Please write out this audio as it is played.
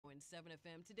101.7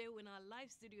 FM. Today we're in our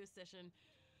live studio session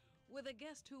with a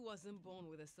guest who wasn't born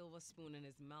with a silver spoon in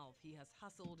his mouth. He has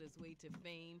hustled his way to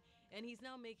fame, and he's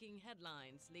now making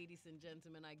headlines. Ladies and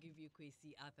gentlemen, I give you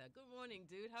Kwesi Arthur. Good morning,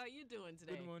 dude. How are you doing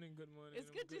today? Good morning, good morning. It's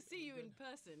good to see you in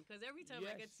person, because every time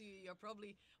I get to you, you're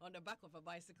probably on the back of a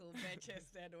bicycle,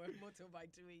 Manchester, or a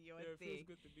motorbike doing your thing.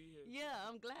 It feels good to be here. Yeah,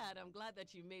 I'm glad. I'm glad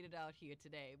that you made it out here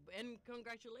today. And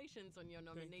congratulations on your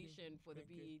nomination for the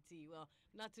BET. Well,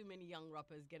 not too many young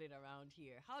rappers get it around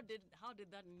here. How did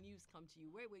that news come to you?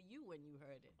 Where were you when you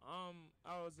heard it?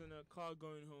 I was in a car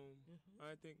going home.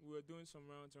 I think we were doing some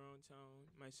rounds around town.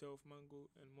 Myself, Mango,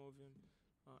 and Marvin,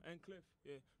 and Cliff.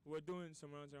 Yeah, we were doing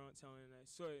some rounds around town, and I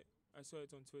saw it. I saw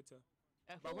it on Twitter.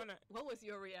 But what was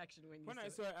your reaction when you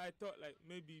saw it? I thought like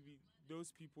maybe those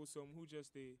people, some who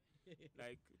just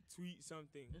like tweet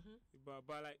something, but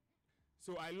like.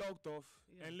 So I logged off,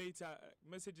 and later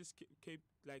messages kept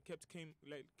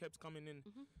coming in,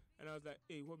 and I was like,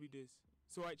 "Hey, what be this?"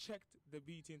 So I checked the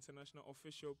BET International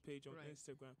official page on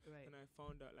Instagram, and I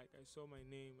found out, like, I saw my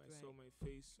name, I saw my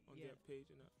face on their page,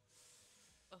 and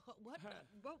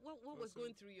what was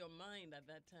going through your mind at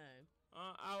that time?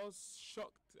 I was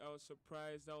shocked. I was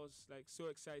surprised. I was like so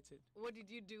excited. What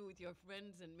did you do with your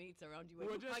friends and mates around you?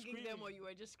 Were you hugging them, or you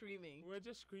were just screaming? We were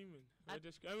just screaming.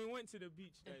 We went to the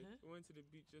beach. Like we went to the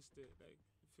beach just to like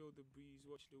feel the breeze,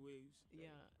 watch the waves,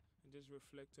 and just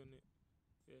reflect on it.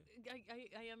 Yeah.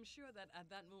 I am sure that at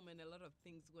that moment a lot of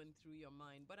things went through your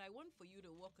mind, but I want for you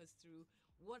to walk us through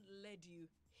what led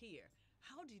you here.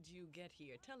 How did you get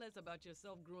here? Tell us about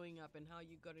yourself growing up and how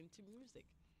you got into music.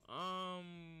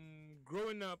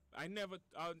 Growing up, I never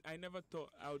thought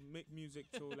I would make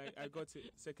music till like I got to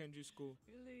secondary school.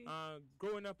 Really?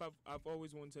 Growing up, I've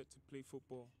always wanted to play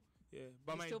football. Yeah,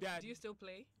 but my dad. Do you still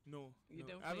play? No, you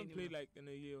don't. I haven't played like in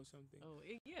a year or something. Oh,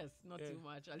 yes, not too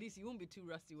much. At least you won't be too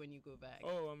rusty when you go back.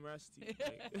 Oh, I'm rusty.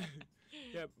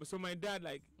 Yeah, so my dad,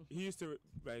 like, he used to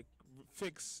like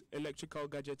fix electrical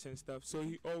gadgets and stuff. So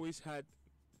he always had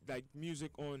like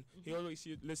music on. He always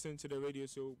listened to the radio.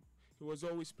 So he was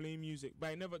always playing music. But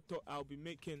I never thought I'll be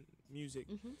making music.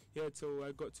 Yeah, till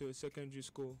I got to secondary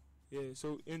school. Yeah,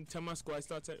 so in Tamasco I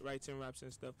started writing raps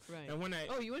and stuff. Right. And when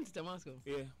you went to Tamasco?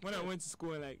 Yeah. When I went to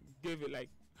school and like gave it like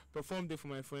performed it for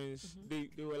my friends, they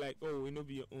were like, "Oh, it no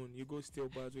be your own. You go steal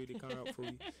bars where they can't rap for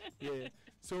you." Yeah.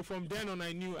 So from then on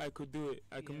I knew I could do it.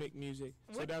 I could make music.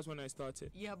 So that's when I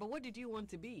started. Yeah, but what did you want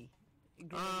to be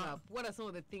growing up? What are some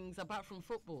of the things apart from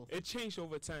football? It changed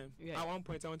over time. At one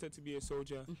point I wanted to be a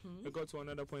soldier. I got to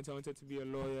another point I wanted to be a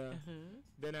lawyer.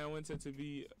 Then I wanted to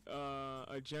be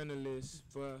a journalist,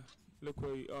 but look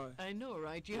where you are. I know,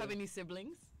 right? Do you have any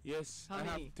siblings? Yes, How I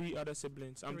many? have 3 other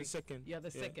siblings. I'm the second. You're the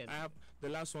second. I have the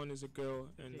last one is a girl,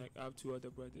 and like I have 2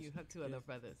 other brothers. You have 2 other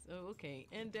brothers. Oh, okay.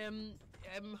 And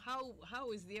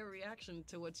how is their reaction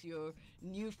towards your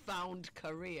newfound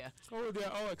career? Oh,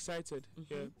 they're all excited.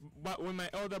 Yeah, but with my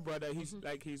elder brother,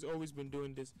 he's always been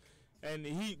doing this, and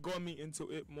he got me into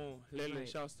it more. Lele,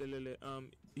 shouts to Lele.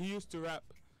 He used to rap,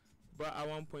 but at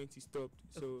one point he stopped.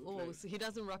 So so he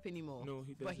doesn't rap anymore. No,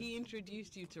 he doesn't. But he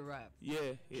introduced you to rap.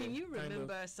 Yeah. Can you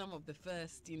remember some of the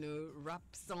first, rap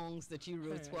songs that you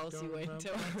wrote whilst you were in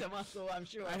Tamasco? I'm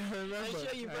sure. I don't remember. I'm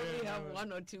sure you probably have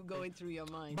 1 or 2 going through your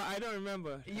mind. But I don't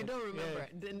remember. You don't remember?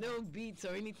 Yeah. No beats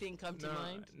or anything come to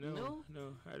mind? No,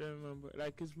 I don't remember.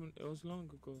 Like it was long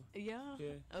ago. Yeah.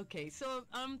 Yeah. Okay. So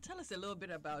tell us a little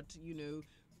bit about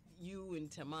you in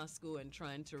Tamasco and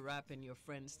trying to rap, and your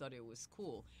friends thought it was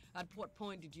cool. At what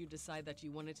point did you decide that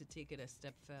you wanted to take it a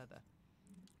step further?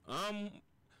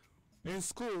 In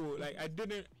school, like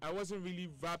I wasn't really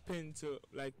rapping to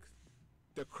like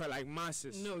the crowd, like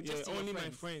masses. No, just only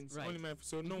my friends. Right.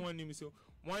 So no one knew me. So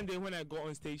one day when I got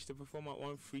on stage to perform at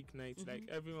one freak night, like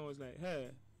everyone was like,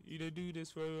 "Hey, you don't do this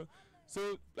for real?"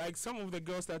 So like some of the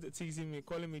girls started teasing me,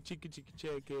 calling me "chicky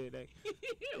check." Like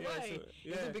why?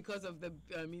 Is it because of the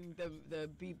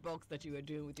beatbox that you were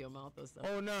doing with your mouth or something?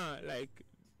 Oh no, like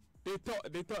they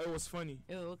thought it was funny.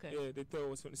 Oh, okay. Yeah, they thought it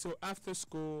was funny. So after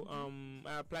school,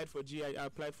 I applied for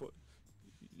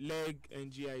leg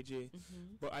and GIJ,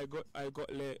 but I got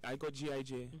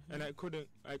GIJ, and I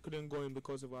couldn't go in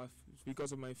because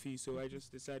of my fee. So I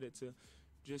just decided to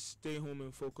just stay home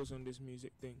and focus on this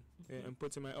music thing, and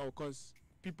put in my all, because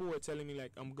people were telling me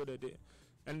like I'm good at it,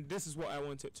 and this is what I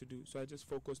wanted to do. So I just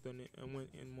focused on it and went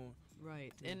in more.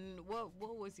 Right. And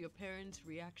what was your parents'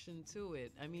 reaction to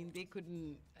it? I mean, they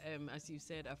couldn't, as you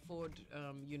said, afford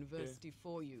university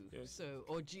for you, so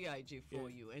or GIG for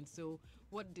you. And so,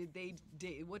 what did they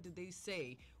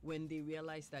say when they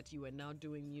realized that you were now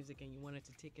doing music and you wanted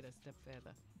to take it a step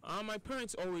further? My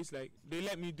parents always they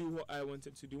let me do what I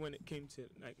wanted to do when it came to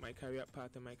like my career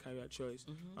path and my career choice.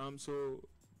 So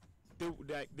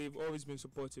they've always been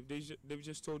supportive. They've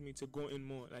just told me to go in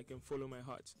more, and follow my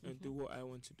heart and do what I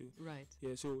want to do. Right.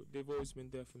 Yeah. So they've always been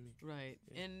there for me. Right.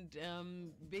 Yeah.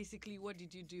 And basically, what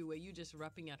did you do? Were you just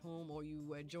rapping at home, or you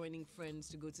were joining friends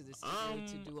to go to the studio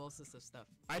to do all sorts of stuff?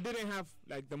 I didn't have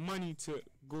the money to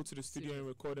go to the studio and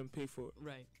record and pay for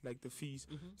the fees.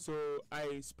 So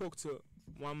I spoke to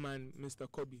one man,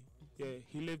 Mr. Kobe. Yeah,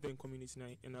 he lived in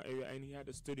community in our area and he had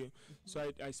a studio. So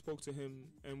I spoke to him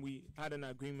and we had an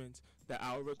agreement that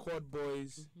I'll record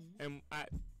boys and at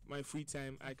my free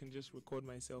time I can just record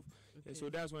myself. Yeah, so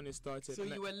that's when it started. So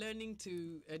you were learning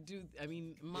to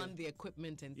man the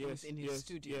equipment and things in his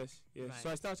studio. Yes. Right. So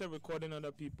I started recording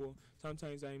other people.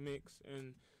 Sometimes I mix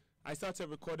and I started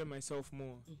recording myself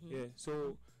more. Yeah.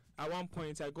 So at one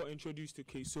point I got introduced to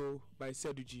Queso by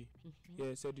Seduji.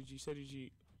 Yeah,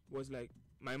 Seduji was like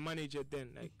my manager then,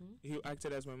 he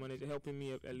acted as my manager, helping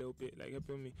me a little bit,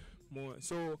 helping me more.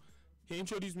 So he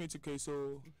introduced me to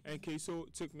Queso, and Queso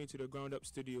took me to the Ground Up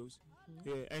Studios.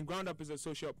 Yeah, and Ground Up is a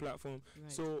social platform.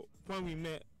 Right. So when we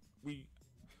met, we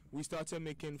started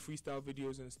making freestyle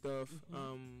videos and stuff.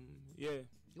 Yeah.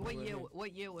 What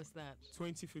year was that?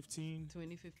 2015.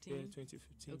 2015? Yeah,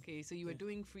 2015. Okay, so you were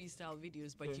doing freestyle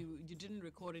videos, but you didn't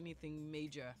record anything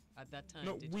major at that time,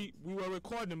 No, we were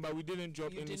recording, but we didn't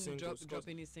drop any singles. Drop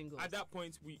any singles. At that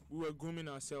point, we were grooming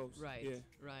ourselves. Right,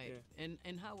 right. Yeah.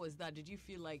 And how was that? Did you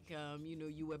feel like,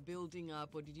 you were building up,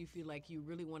 or did you feel like you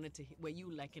really wanted to, were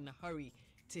you in a hurry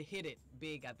to hit it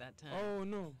big at that time? Oh,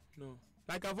 no.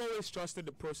 I've always trusted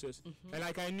the process. And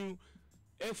I knew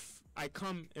if I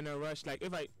come in a rush,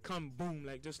 if I come boom,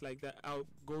 just like that, I'll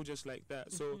go just like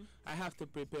that. So I have to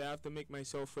prepare, I have to make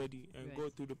myself ready and go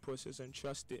through the process and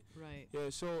trust it. Right.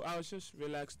 Yeah, so I was just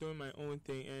relaxed, doing my own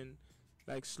thing, and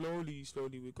slowly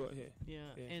we got here. Yeah.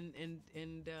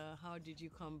 And how did you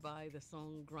come by the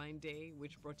song Grind Day,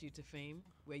 which brought you to fame?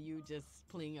 Were you just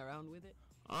playing around with it?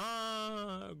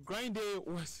 Grind Day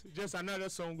was just another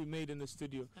song we made in the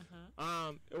studio.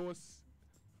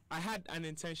 I had an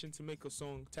intention to make a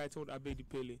song titled Abedi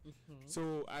Pele.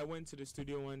 So I went to the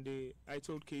studio one day. I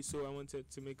told Queso I wanted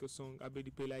to make a song,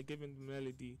 Abedi Pele. I gave him the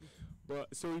melody.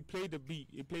 So he played the beat.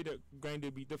 He played the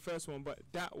grinder beat, the first one, but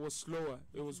that was slower.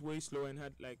 It was way slower and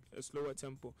had a slower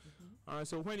tempo.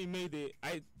 So when he made it,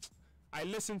 I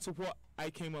listened to what I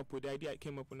came up with, the idea I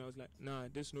came up with, and I was like, nah,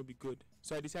 this no be good.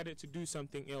 So I decided to do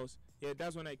something else. Yeah,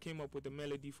 that's when I came up with the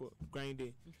melody for Grind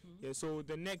Day. Yeah, so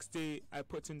the next day I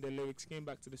put in the lyrics, came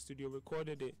back to the studio,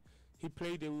 recorded it. He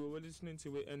played it, we were listening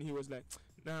to it, and he was like,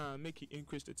 nah, make it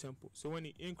increase the tempo. So when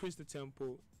he increased the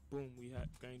tempo, boom, we had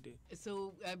Grind Day.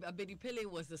 So Abedi Pele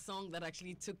was the song that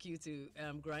actually took you to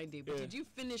Grind Day. But did you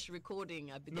finish recording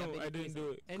Abedi No, Abedi I didn't do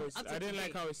it because I didn't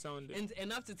like how it sounded.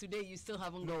 And after today, you still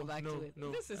haven't gone back to it.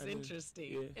 No, this is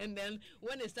interesting. Yeah. And then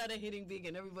when it started hitting big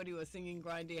and everybody was singing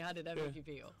Grind Day, how did that make you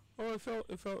feel? Oh,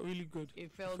 it felt really good.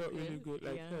 It felt really good.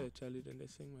 Charlie, then they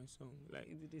sing my song.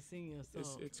 They sing your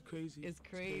song. It's crazy. It's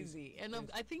crazy. And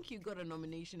I think you got a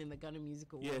nomination in the Ghana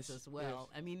Music Awards as well.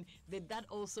 Yes. I mean, did that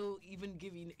also even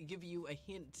give you a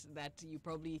hint that you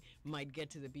probably might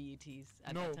get to the BETs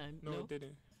at that time? No, it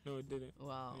didn't. No, it didn't.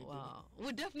 Wow.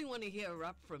 We definitely want to hear a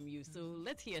rap from you, so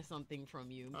let's hear something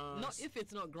from you. Not if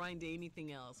it's not Grind Day,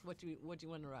 anything else. What do you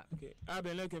want to rap? Okay. I've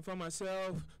been looking for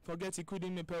myself. Forget it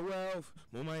couldn't me pay wealth.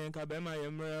 Mama and kabema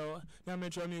yemrel. Now me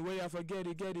try me way I forget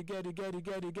it. Get it.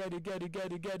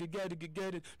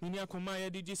 Minya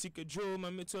kumaya did you see a Joe?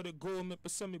 Me to the go me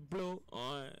person me blow.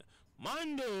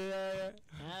 Monday.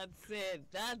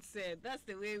 That's it. That's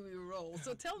the way we roll.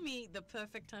 So tell me the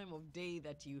perfect time of day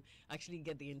that you actually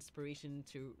get the inspiration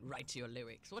to write your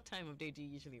lyrics. What time of day do you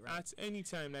usually write? At any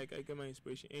time, I get my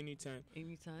inspiration anytime.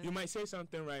 Anytime? You might say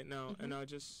something right now and I'll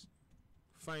just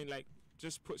find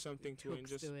just put something to it and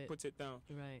just put it down.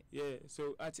 Right. Yeah.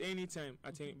 So at any time,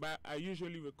 but I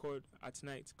usually record at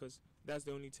night because that's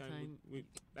the only time we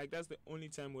that's the only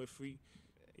time we're free.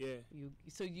 Yeah.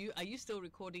 Are you still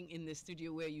recording in the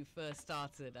studio where you first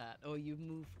started at, or you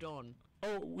moved on?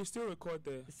 Oh, we still record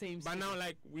there. The same. But now,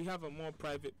 like, we have a more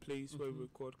private place where we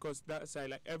record, because that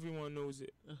side, like, everyone knows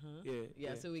it.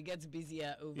 Yeah. So it gets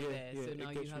busier over there. Yeah, so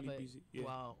now you have really a busy.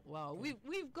 Yeah. wow.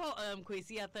 We've got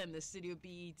Kwesi Arthur in the studio,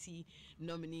 BET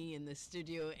nominee in the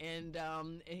studio, and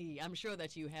hey, I'm sure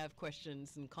that you have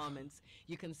questions and comments.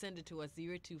 You can send it to us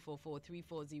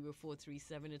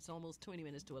 0244-340-437. It's almost 20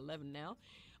 minutes to 11 now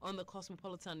on the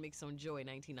Cosmopolitan Mix on Joy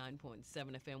 99.7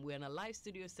 FM. We're in a live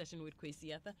studio session with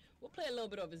Kwesi Arthur. We'll play a little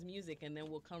bit of his music and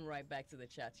then we'll come right back to the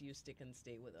chat. You stick and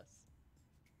stay with us.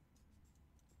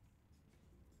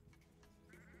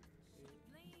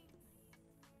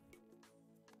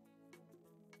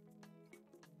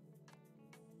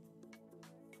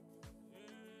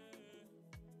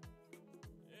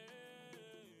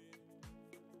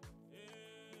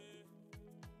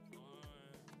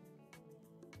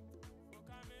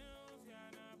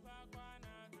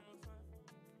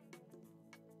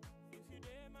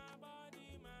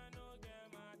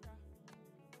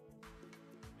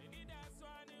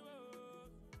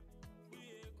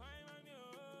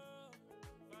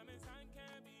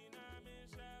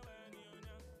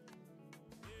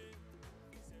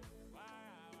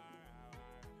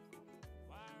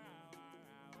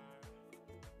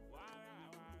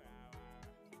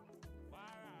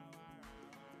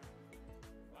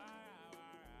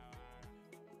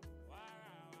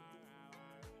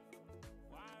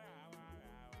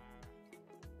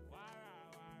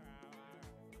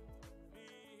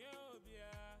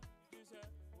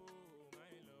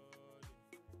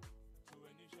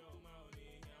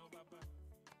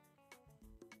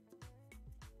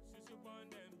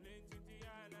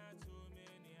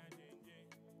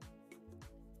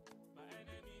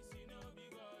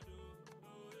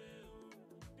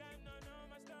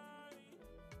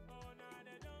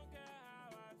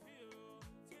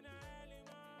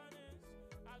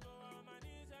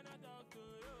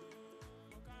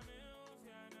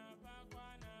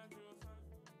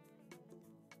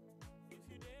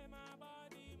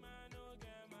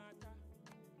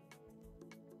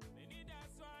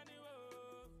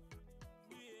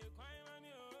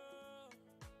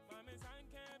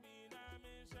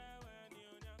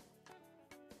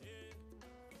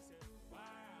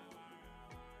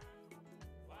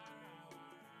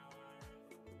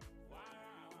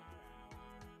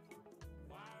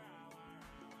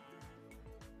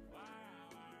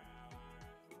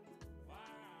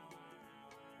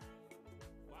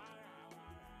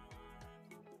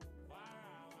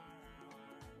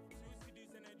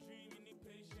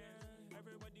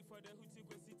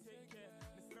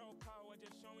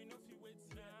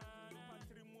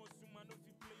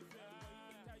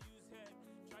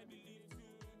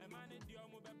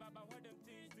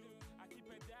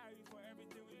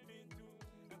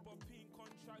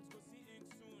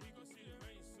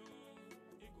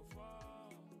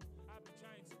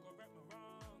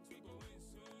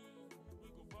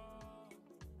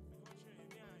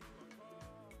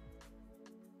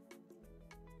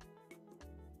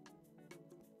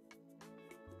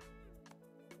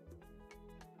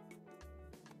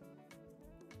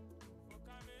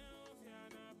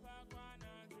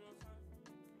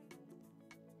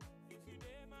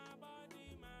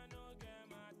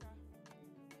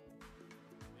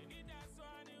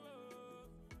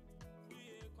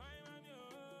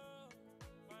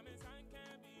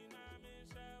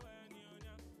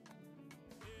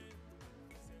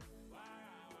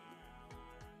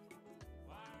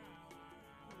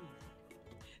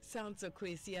 Sounds so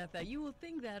Kwesi Arthur. You will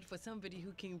think that for somebody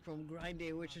who came from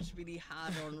grinding, which is really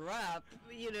hard on rap,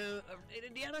 the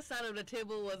other side of the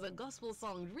table was a gospel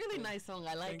song. Really nice song.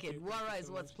 I like it. Wara is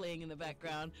what's playing in the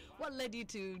background. What led you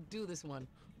to do this one?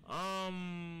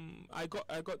 I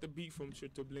got the beat from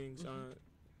Shoto Blings.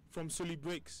 From Sully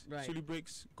Breaks. Right. Sully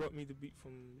Breaks got me the beat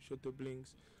from Shoto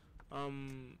Blings.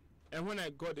 And when I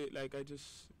got it, like, I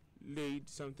just laid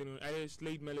something on. I just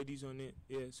laid melodies on it.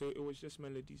 Yeah, so it was just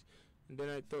melodies. And then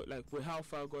I thought, like, with how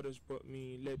far God has brought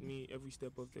me, led me every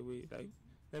step of the way, like,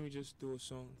 let me just do a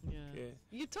song. Yeah.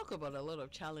 You talk about a lot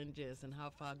of challenges and how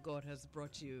far God has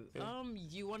brought you. Yeah.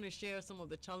 You want to share some of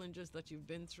the challenges that you've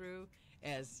been through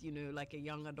as, like a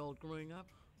young adult growing up?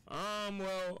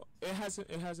 Well, it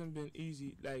hasn't been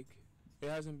easy. Like, it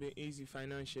hasn't been easy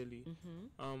financially.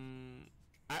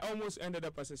 I almost ended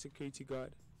up as a security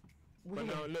guard. But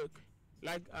now look,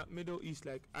 like at Middle East,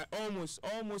 like I almost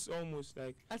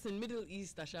like. As in Middle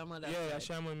East, Ashama. Yeah,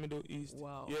 Ashama, Middle East.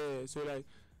 Wow. Yeah, so like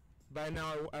by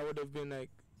now I would have been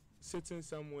like sitting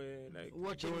somewhere like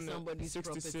watching doing somebody's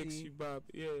 66 property. Ubab.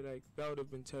 Yeah, like that would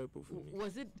have been terrible for me.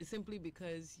 Was it simply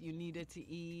because you needed to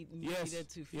eat, you Yes, needed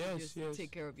to yes, yes.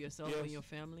 take care of yourself Yes. and your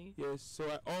family? Yes, so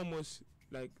I almost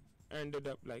like ended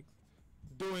up like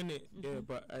doing it, yeah,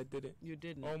 but I didn't. You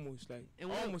didn't. Almost like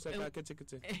And almost what- like and- I could take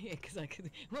it. Yeah, because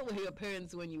what were your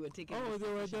parents when you were taking? Oh, this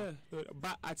they were decision? there.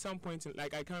 But at some point,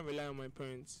 like I can't rely on my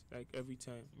parents like every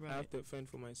time. Right. I have to fend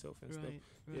for myself and stuff. Right.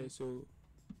 Yeah, so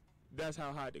that's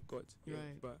how hard it got. Yeah,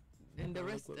 Right. but And the I'll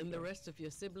rest work and with the that. rest of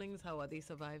your siblings, how are they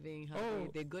surviving? How Oh,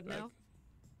 they good like, now?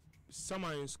 some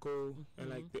are in school and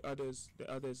Mhm. like the others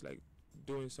like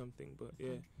doing something. But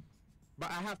yeah, but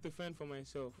I have to fend for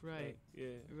myself. Right. Like,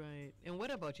 yeah. Right. And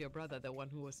what about your brother, the one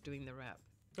who was doing the rap?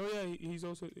 Oh yeah, he's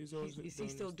also Is he still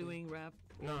his thing. doing rap?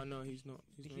 No, he's not.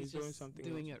 He's doing just something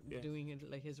doing else. it, Yeah. doing it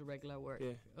like his regular work.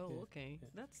 Yeah, Oh, yeah, okay.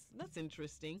 yeah. That's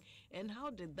interesting. And how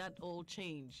did that all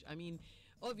change? I mean,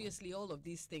 obviously, all of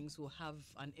these things will have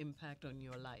an impact on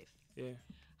your life. Yeah.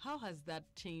 How has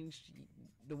that changed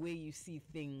the way you see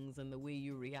things and the way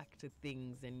you react to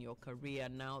things in your career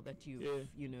now that you've,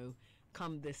 Yeah.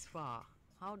 come this far?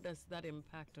 How does that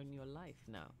impact on your life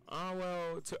now?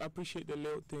 Well, to appreciate the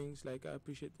little things, like I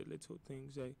appreciate the little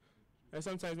things, like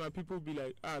sometimes my people be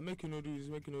like, make you no do this,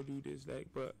 make you no do this, like,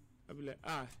 but I be like,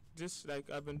 just like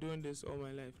I've been doing this all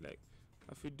my life, like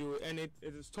I feel do it, and it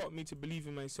has taught me to believe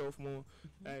in myself more.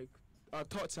 Like our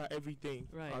thoughts are everything.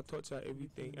 Right. Our thoughts are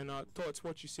everything, and our thoughts,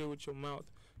 what you say with your mouth,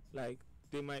 like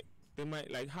they might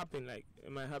like happen, like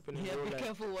it might happen in Yeah, real be life.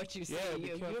 careful what you say. Yeah, be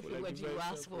you careful, like, what be you very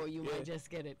ask careful. for, you Yeah. might just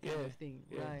get it, kind Yeah. of thing.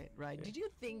 Yeah. Right. Yeah. Did you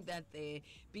think that the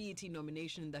BET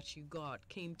nomination that you got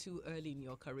came too early in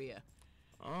your career?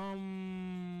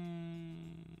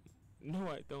 No,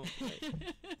 I don't. Like,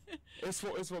 it's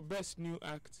for best new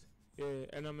act, yeah,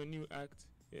 and I'm a new act,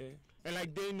 yeah, and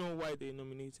like they know why they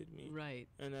nominated me, Right.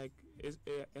 and like it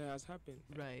has happened,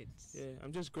 Right. yeah.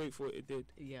 I'm just grateful it did,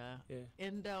 Yeah. yeah.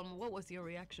 And what was your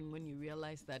reaction when you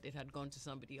realized that it had gone to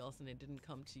somebody else and it didn't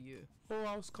come to you? Oh,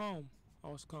 I was calm,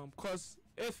 cause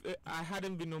if I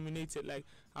hadn't been nominated, like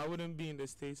I wouldn't be in the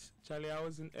States, Charlie. I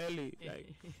was in LA,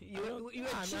 like you were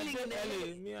chilling in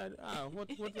LA. LA. Me,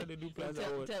 what did they do? Plaza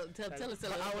Tell, Award? tell Like, us a but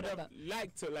little I bit would have about.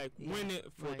 liked to like win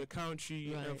it for Right. the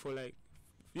country Right. and for like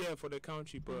for the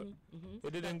country, but Mhm.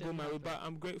 it didn't That go my way. happen. But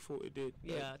I'm grateful it did.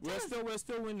 Yeah, Like, tell we're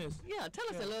still winners. Yeah, tell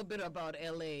us Yeah. a little bit about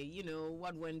LA. You know,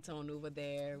 what went on over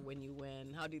there when you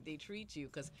went? How did they treat you?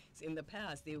 Because in the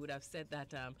past, they would have said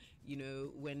that,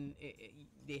 when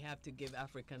they have to give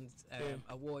Africans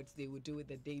awards, they would do it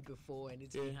the day before and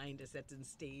it's Yeah. behind a certain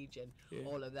stage and Yeah.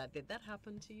 all of that. Did that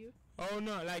happen to you? Oh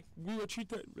no, like we were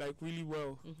treated like really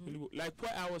well. Mm-hmm. Really well. Like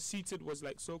where I was seated was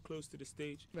like so close to the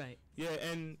stage. Right. Yeah,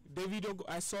 and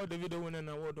I saw Davido win an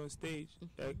award on stage,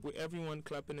 like with everyone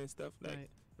clapping and stuff. Like Right.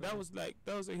 that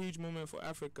was a huge moment for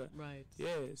Africa. Right.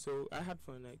 Yeah, so I had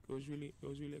fun. Like it was really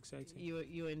exciting.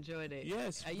 You enjoyed it.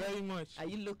 Yes, Are very you, much. Are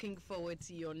you looking forward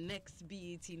to your next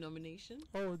BET nomination?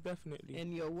 Oh, definitely.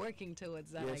 And you're working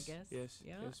towards that, yes, I guess. Yes,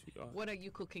 Yeah. yes, we are. What are you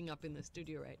cooking up in the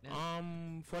studio right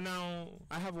now? For now,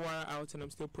 I have Wire out and I'm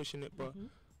still pushing it, but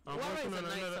I'm Wara working is a on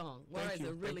nice another. song. Wara Thank is you, a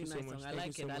thank really you so nice much, song. I thank you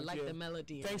like so it. I much, like yeah. the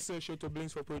melody. in Thanks it. to Shoto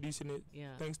Blinks for producing it.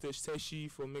 Yeah. Thanks to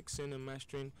Seshi for mixing and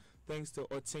mastering. Thanks to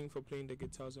Oting for playing the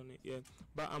guitars on it. Yeah.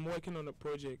 But I'm working on a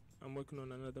project. I'm working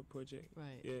on another project.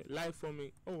 Right. Yeah. Live for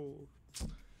me. Oh.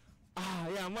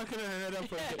 Yeah, I'm working on another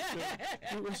project.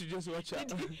 So people should just watch out.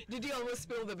 Did you almost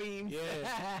spill the beans?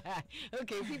 Yeah.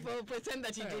 Okay, people, pretend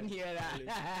that you didn't hear that.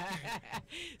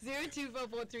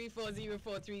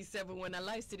 0244340437. A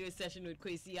live studio session with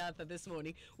Kwesi Arthur this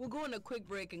morning. We'll go on a quick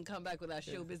break and come back with our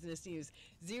show business news.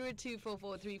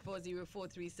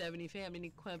 0244340437. If you have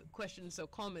any questions or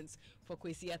comments for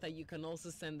Kwesi Arthur, you can also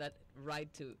send that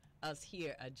right to us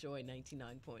here at Joy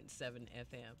 99.7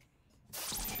 FM.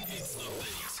 It's the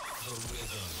beat, the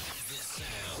rhythm, the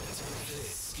sound.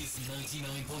 This is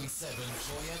 99.7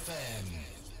 Joy FM.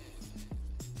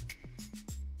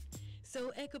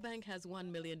 So EcoBank has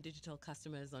 1 million digital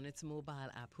customers on its mobile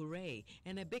app. Hooray!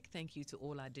 And a big thank you to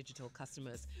all our digital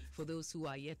customers. For those who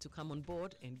are yet to come on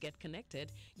board and get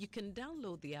connected, you can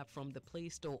download the app from the Play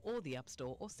Store or the App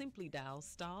Store, or simply dial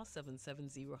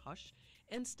 *770#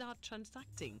 and start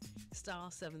transacting.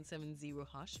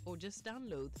 *770#, or just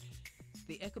download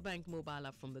the EcoBank mobile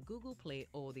app from the Google Play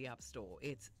or the App Store.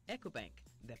 It's EcoBank,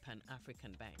 the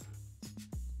Pan-African Bank.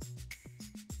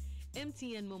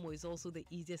 MTN Momo is also the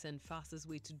easiest and fastest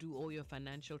way to do all your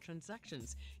financial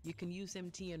transactions. You can use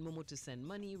MTN Momo to send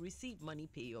money, receive money,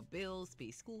 pay your bills,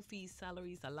 pay school fees,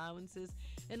 salaries, allowances,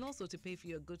 and also to pay for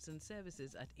your goods and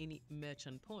services at any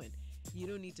merchant point. You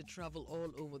don't need to travel all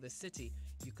over the city.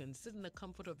 You can sit in the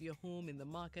comfort of your home, in the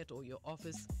market, or your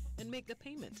office and make the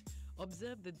payment.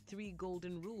 Observe the 3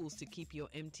 golden rules to keep your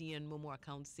MTN Momo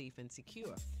account safe and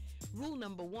secure. Rule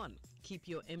number 1, keep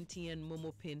your MTN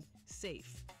Momo PIN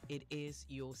safe. It is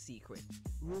your secret.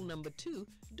 Rule number 2,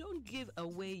 don't give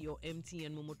away your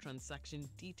MTN Momo transaction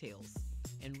details.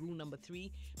 And rule number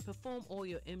 3, perform all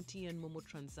your MTN Momo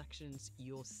transactions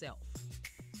yourself.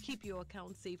 Keep your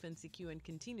account safe and secure and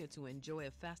continue to enjoy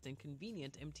a fast and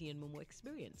convenient MTN Momo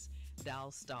experience.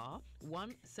 Dial star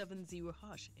 170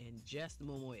 hash and just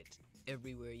Momo it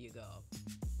everywhere you go.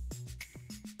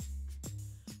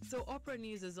 So Opera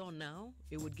News is on now.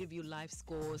 It would give you live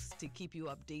scores to keep you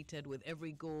updated with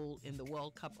every goal in the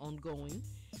World Cup ongoing.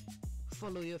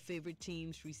 Follow your favorite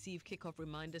teams, receive kickoff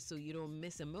reminders so you don't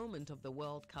miss a moment of the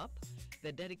World Cup.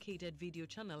 The dedicated video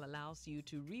channel allows you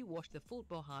to re-watch the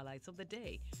football highlights of the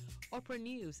day. Opera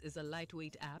News is a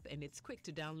lightweight app and it's quick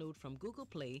to download from Google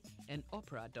Play and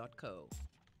opera.co.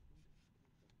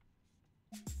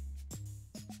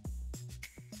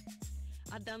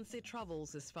 Adanse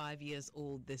Travels is 5 years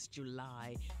old this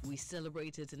July. We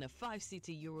celebrate it in a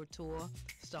 5-city Euro tour,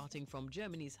 starting from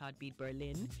Germany's heartbeat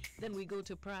Berlin. Then we go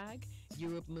to Prague,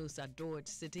 Europe's most adored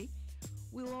city.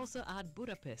 We'll also add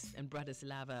Budapest and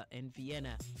Bratislava and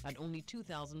Vienna at only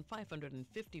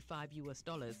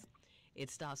 $2,555. It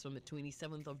starts from the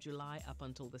 27th of July up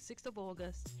until the 6th of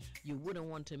August. You wouldn't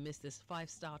want to miss this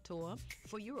 5-star tour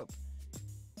for Europe.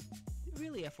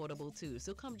 Really affordable too.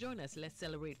 So come join us. Let's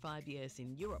celebrate 5 years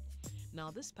in Europe. Now,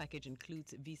 this package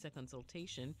includes visa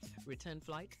consultation, return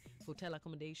flight, hotel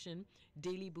accommodation,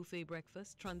 daily buffet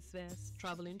breakfast, transfers,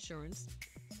 travel insurance.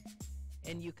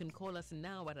 And you can call us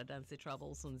now at Adanse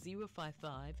Travels on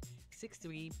 055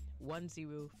 63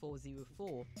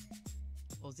 10404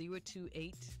 or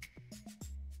 028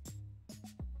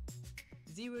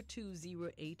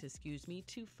 0208,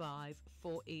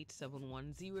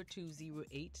 254871,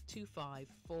 0208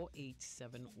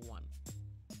 254871.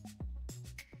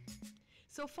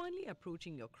 So finally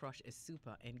approaching your crush is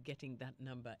super and getting that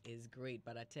number is great.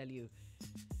 But I tell you,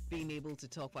 being able to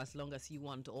talk for as long as you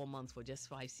want all month for just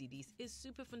 5 CDs is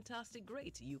super fantastic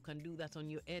great. You can do that on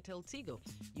your Airtel Tigo.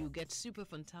 You get super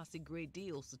fantastic great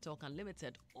deals to talk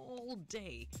unlimited all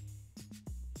day.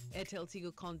 Airtel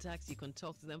Tigo contacts, you can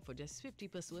talk to them for just 50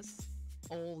 pesos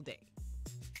all day.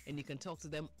 And you can talk to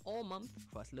them all month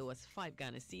for as low as 5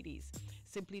 Ghana cedis.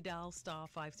 Simply dial star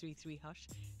 533 hash,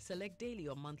 select daily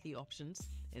or monthly options,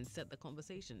 and set the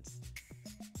conversations.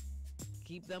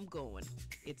 Keep them going.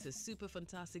 It's a super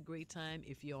fantastic great time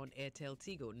if you're on Airtel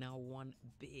Tigo, now one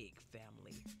big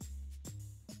family.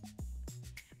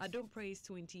 Adon Praise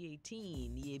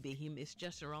 2018, Yebehim is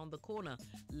just around the corner.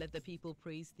 Let the people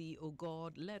praise thee, O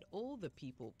God. Let all the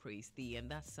people praise thee. And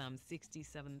that's Psalm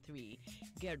 67:3.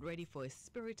 Get ready for a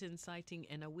spirit inciting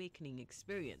and awakening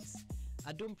experience.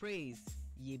 Adon Praise,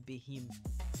 Yebehim.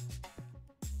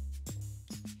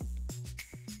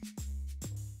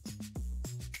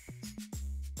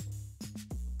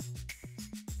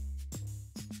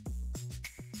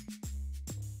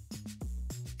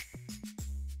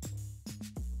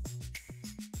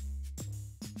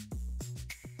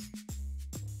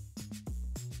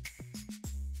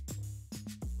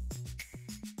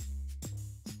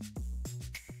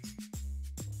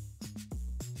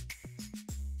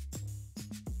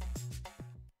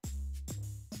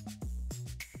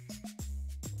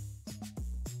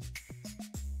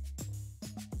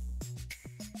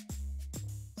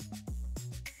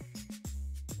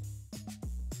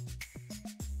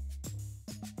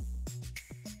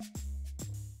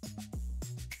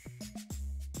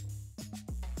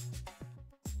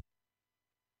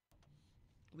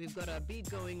 We've got our beat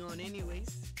going on anyways.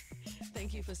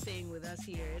 Thank you for staying with us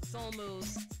here. It's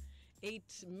almost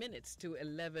 8 minutes to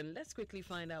 11. Let's quickly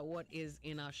find out what is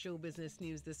in our show business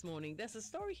news this morning. There's a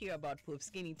story here about Puff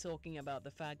Skinny talking about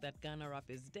the fact that Ghana Rap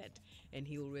is dead and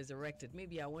he will resurrect it.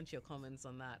 Maybe I want your comments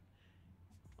on that.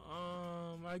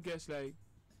 I guess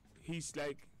he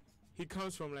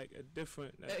comes from a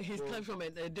different he comes from a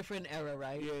different era,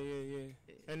 right? Yeah.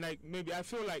 And maybe I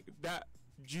feel like that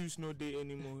juice no day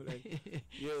anymore.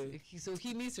 So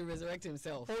he needs to resurrect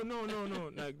himself. Oh no.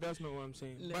 That's not what I'm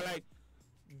saying. But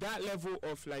that level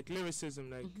of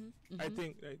lyricism, I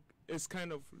think it's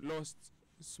kind of lost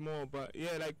small, but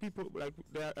yeah, like people, like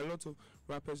there are a lot of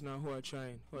rappers now who are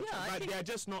trying, Yeah, but they are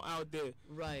just not out there.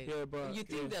 Right. Yeah, but you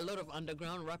think there are a lot of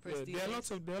underground rappers these there are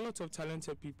days? there are lots of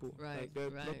talented people. Right, Like, there are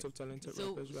right. lots of talented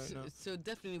rappers right now. So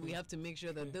definitely we have to make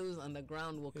sure that those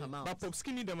underground will come out. But Pop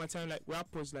Skinny, them at time, like rap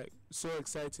was like so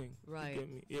exciting. Right. You get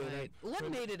me? Yeah. Right. Like What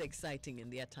when- made it exciting in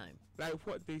their time? like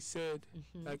what they said,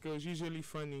 like it was usually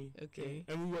funny. Okay.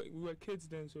 Yeah. And we were kids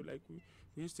then, so like we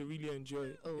used to really enjoy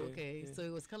it. Oh, Yeah, okay. yeah. So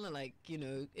it was kind of like,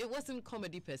 it wasn't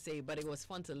comedy per se, but it was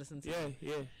fun to listen to.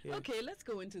 Yeah. Okay, let's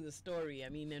go into the story. I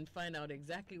mean, and find out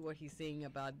exactly what he's saying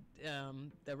about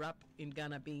the rap in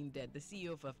Ghana being dead. The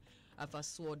CEO of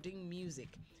Aswording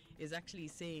Music is actually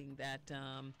saying that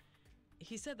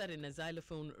he said that in a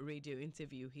xylophone radio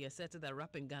interview. He asserted that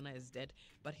rap in Ghana is dead,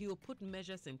 but he will put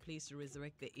measures in place to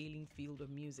resurrect the ailing field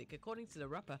of music. According to the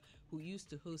rapper who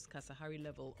used to host Kasahari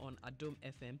Level on Adom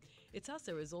FM, it's as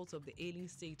a result of the ailing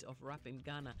state of rap in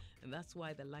Ghana, and that's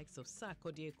why the likes of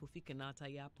Sarkodie, Kofi Kenata,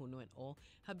 Yapuno and all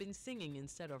have been singing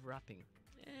instead of rapping.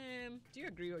 Do you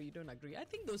agree or you don't agree? I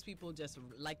think those people just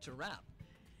like to rap.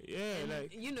 Yeah, And,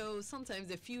 like sometimes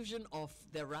the fusion of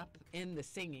the rap and the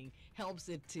singing helps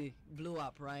it to blow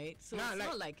up, right? So Nah, it's like-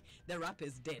 not like the rap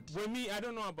is dead. with me, I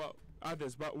don't know about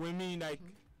others, but with me, like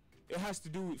it has to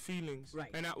do with feelings.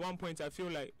 Right. And at one point, I feel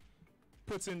like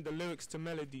putting the lyrics to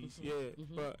melodies.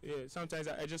 But sometimes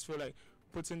I just feel like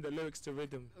putting the lyrics to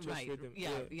rhythm, just Right, rhythm.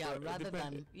 yeah, but it rather depend-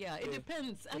 than, it yeah,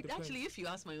 depends. it depends. Actually, if you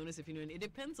ask my honest opinion, it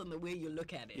depends on the way you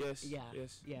look at it. Yes, Yeah,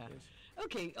 yes, yeah. yes.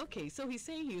 Okay, so he's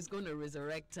saying he's going to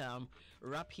resurrect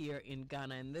rap here in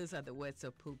Ghana, and those are the words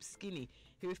of Pope Skinny.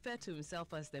 He referred to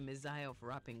himself as the messiah of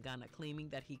rap in Ghana, claiming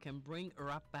that he can bring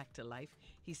rap back to life.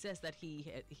 He says that he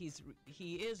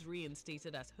is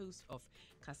reinstated as host of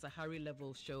Kasahari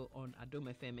Level show on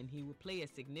Adom FM, and he will play a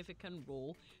significant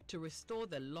role to restore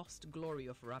the lost glory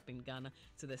of rap in Ghana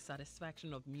to the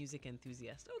satisfaction of music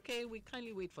enthusiasts. Okay, we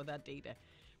kindly wait for that data.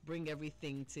 Bring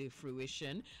everything to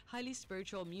fruition. Highly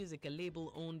Spiritual Music, a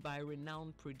label owned by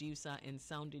renowned producer and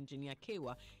sound engineer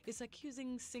Kewa, is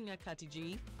accusing singer Kati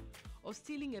G of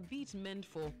stealing a beat meant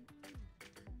for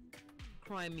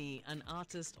Kwesi, an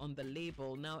artist on the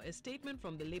label. Now, a statement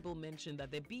from the label mentioned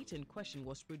that the beat in question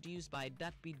was produced by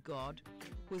Dat Beat God,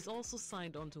 who is also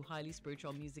signed onto Highly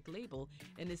Spiritual Music label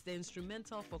and is the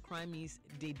instrumental for Kwesi's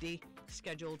Dede,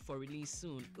 scheduled for release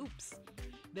soon. Oops.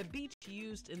 The beat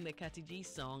used in the Kati G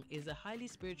song is a highly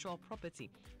spiritual property,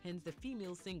 hence the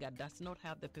female singer does not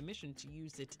have the permission to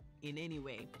use it in any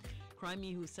way.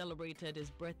 Kwesi, who celebrated his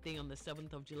birthday on the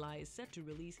 7th of July, is set to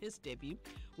release his debut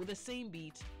with the same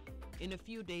beat in a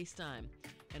few days' time.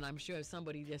 And I'm sure if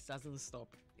somebody just doesn't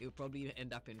stop, it will probably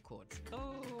end up in court.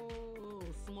 Oh,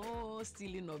 small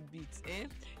stealing of beats, eh?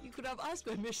 You could have asked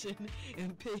permission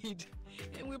and paid,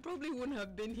 and we probably wouldn't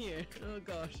have been here. Oh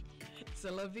gosh.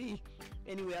 C'est la vie.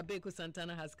 Anyway, Abeku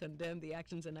Santana has condemned the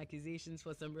actions and accusations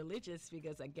for some religious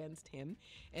figures against him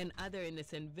and other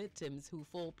innocent victims who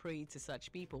fall prey to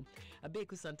such people.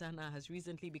 Abeku Santana has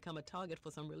recently become a target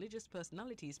for some religious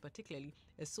personalities, particularly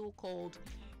a so-called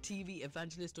TV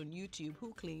evangelist on YouTube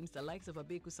who claims the likes of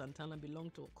Abeku Santana belong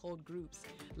to occult groups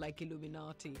like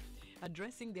Illuminati.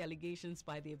 Addressing the allegations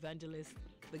by the evangelist,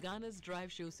 the Ghana's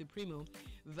Drive Show Supremo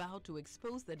vowed to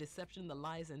expose the deception, the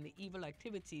lies, and the evil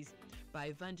activities by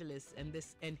evangelists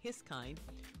and his kind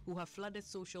who have flooded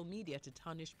social media to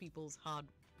tarnish people's hard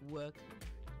work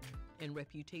and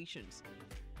reputations.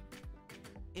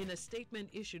 In a statement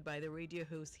issued by the radio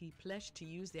host, he pledged to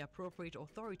use the appropriate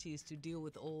authorities to deal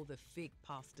with all the fake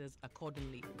pastors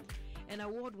accordingly. An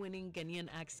award-winning Ghanaian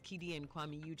acts Kidi and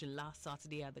Kwame Eugene last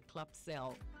Saturday at the Club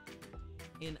Cell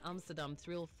in Amsterdam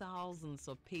thrilled thousands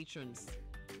of patrons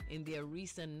in their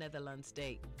recent Netherlands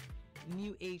Day.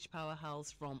 New age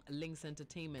powerhouse from Lynx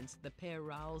Entertainment, the pair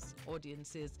roused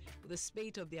audiences with a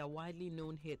spate of their widely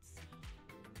known hits,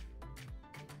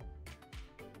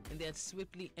 and they had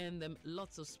swiftly earned them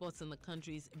lots of spots on the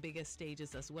country's biggest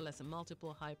stages as well as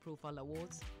multiple high-profile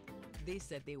awards. They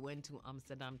said they went to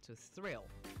Amsterdam to thrill.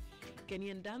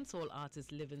 Kenyan dancehall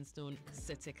artist Livingstone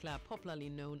Setekla, popularly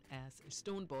known as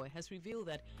Stoneboy, has revealed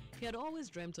that he had always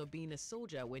dreamt of being a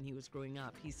soldier when he was growing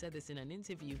up. He said this in an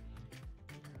interview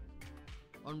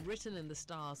on Written in the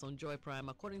Stars on Joy Prime.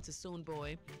 According to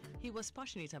Stoneboy, he was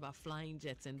passionate about flying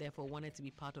jets and therefore wanted to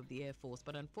be part of the Air Force,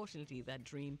 but unfortunately that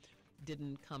dream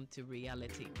didn't come to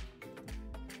reality.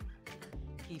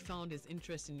 He found his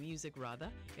interest in music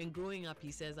and growing up,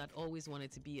 he says, I'd always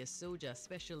wanted to be a soldier,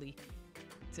 especially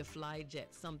to fly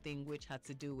jets, something which had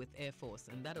to do with Air Force,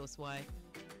 and that was why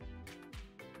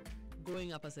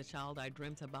Growing up as a child, I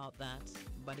dreamt about that,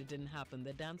 but it didn't happen.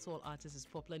 The dancehall artist is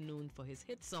popularly known for his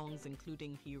hit songs,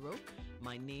 including Hero,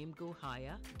 My Name, Go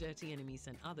Higher, Dirty Enemies,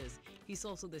 and others. He's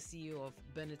also the CEO of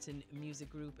Benetton Music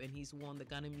Group, and he's won the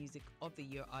Ghana Music of the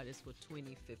Year Artist for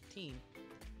 2015.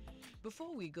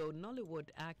 Before we go, Nollywood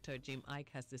actor Jim Ike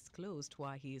has disclosed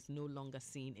why he is no longer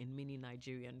seen in many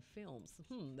Nigerian films.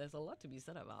 There's a lot to be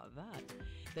said about that.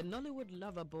 The Nollywood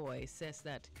lover boy says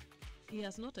that he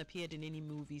has not appeared in any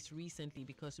movies recently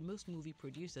because most movie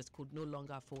producers could no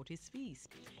longer afford his fees.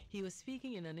 He was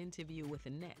speaking in an interview with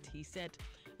Net. He said,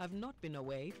 "I've not been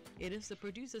away. It is the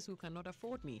producers who cannot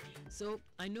afford me. So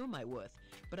I know my worth.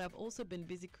 But I've also been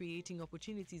busy creating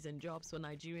opportunities and jobs for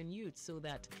Nigerian youth so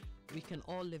that we can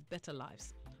all live better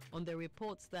lives." On the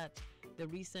reports that the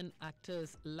recent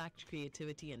actors lacked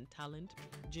creativity and talent,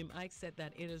 Jim Ike said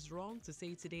that it is wrong to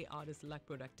say today artists lack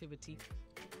productivity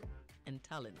and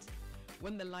talent.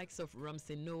 When the likes of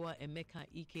Ramsey Noah, Emeka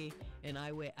Ike, and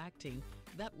I were acting,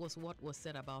 that was what was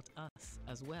said about us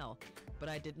as well. But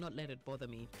I did not let it bother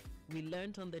me. We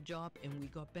learned on the job and we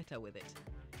got better with it.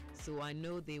 So I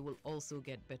know they will also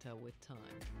get better with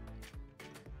time.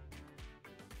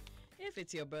 If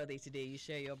it's your birthday today, you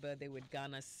share your birthday with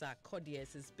Ghana's Sak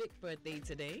Kodies. His big birthday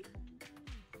today.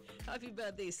 Happy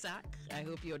birthday, Sak. I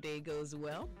hope your day goes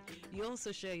well. You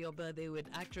also share your birthday with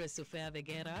actress Sofia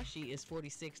Vergara. She is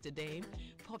 46 today.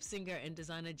 Pop singer and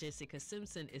designer Jessica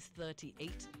Simpson is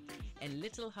 38. And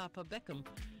little Harper Beckham,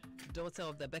 daughter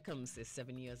of the Beckhams, is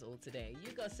 7 years old today.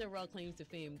 You got several claims to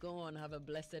fame. Go on, have a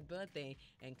blessed birthday.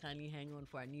 And kindly hang on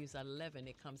for our news at 11.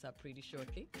 It comes up pretty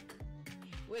shortly.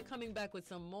 We're coming back with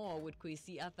some more with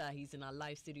Kwesi Arthur. He's in our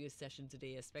live studio session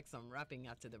today. Expect some rapping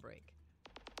after the break.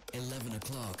 11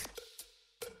 o'clock.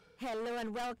 Hello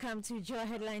and welcome to Joy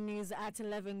Headline News at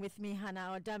 11 with me,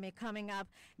 Hannah Odame. Coming up,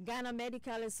 Ghana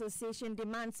Medical Association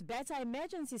demands better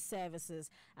emergency services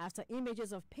after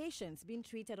images of patients being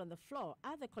treated on the floor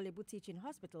at the Kolebu Teaching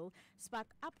Hospital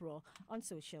sparked uproar on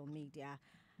social media.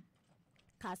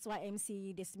 Kaswa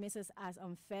MCE dismisses as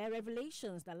unfair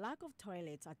revelations the lack of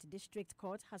toilets at the district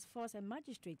court has forced a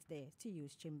magistrate there to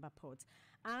use chamber pots.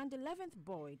 And 11th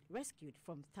boy rescued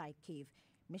from Thai cave.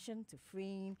 Mission to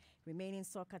freeing remaining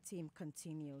soccer team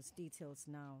continues. Details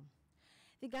now.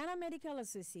 The Ghana Medical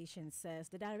Association says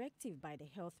the directive by the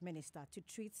health minister to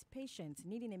treat patients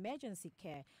needing emergency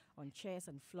care on chairs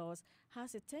and floors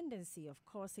has a tendency of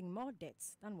causing more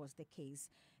deaths than was the case.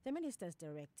 The minister's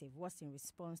directive was in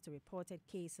response to reported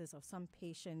cases of some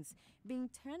patients being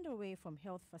turned away from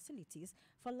health facilities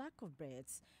for lack of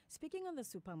beds. Speaking on the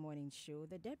Super Morning Show,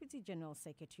 the Deputy General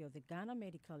Secretary of the Ghana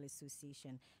Medical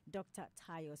Association, Dr.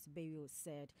 Tyus Bayo,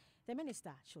 said the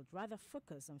minister should rather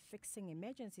focus on fixing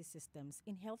emergency systems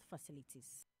in health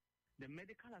facilities. The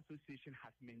Medical Association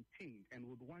has maintained and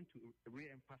would want to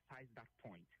re-emphasize that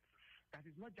point. That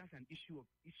is not just an issue of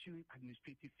issuing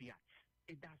administrative fiat.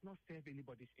 It does not serve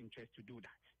anybody's interest to do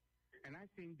that. And I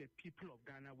think the people of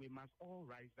Ghana, we must all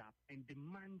rise up and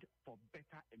demand for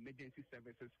better emergency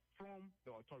services from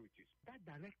the authorities. That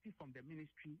directive from the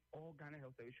ministry or Ghana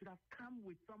Health Service should have come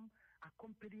with some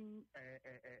accompanying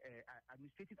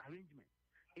administrative arrangement.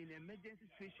 In emergency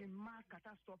situation, mass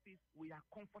catastrophes, we are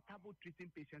comfortable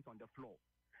treating patients on the floor.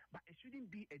 But it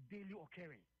shouldn't be a daily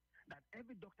occurrence that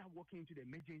every doctor walking into the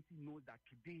emergency knows that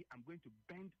today I'm going to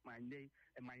bend my knee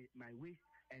and my waist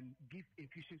and give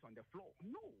infusions on the floor.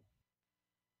 No.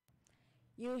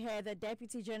 You heard the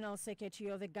Deputy General Secretary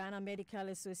of the Ghana Medical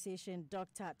Association,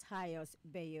 Dr. Tyus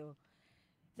Bayo.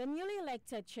 The newly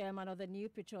elected chairman of the New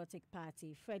Patriotic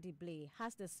Party, Freddie Blay,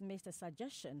 has dismissed a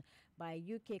suggestion by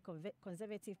a UK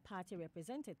Conservative Party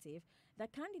representative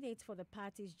that candidates for the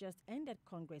party's just-ended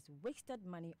Congress wasted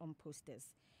money on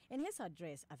posters. In his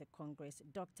address at the Congress,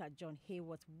 Dr. John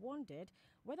Hayworth wondered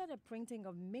whether the printing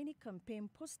of many campaign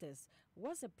posters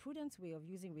was a prudent way of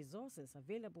using resources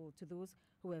available to those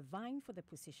who were vying for the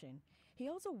position. He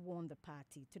also warned the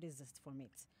party to desist from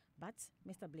it. But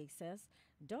Mr. Blake says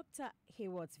Dr.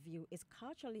 Hayworth's view is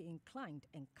culturally inclined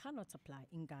and cannot apply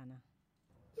in Ghana.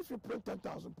 If you print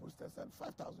 10,000 posters and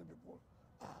 5,000 people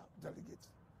are delegates,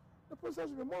 the posters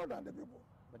will be more than the people.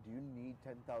 But do you need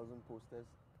 10,000 posters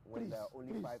when there are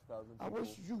only 5,000 people I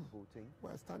wish you voting?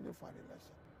 were standing for an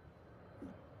election.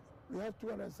 We have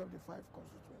 275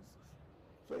 constituencies.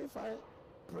 So if I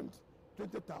print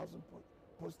 20,000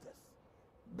 posters,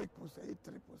 big posters,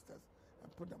 3 posters,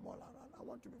 and put them all around, I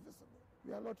want to be visible.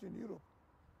 We are not in Europe,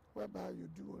 whereby you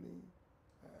do only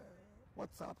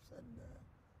WhatsApps and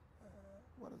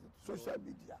social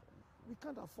media. We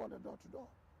can't afford a door-to-door.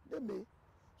 They may.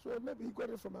 So maybe he got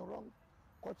it from a wrong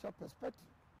cultural perspective.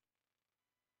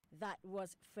 That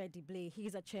was Freddie Blay.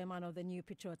 He's a chairman of the New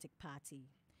Patriotic Party.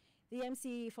 The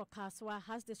MCE for Kaswa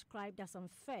has described as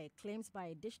unfair claims by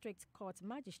a district court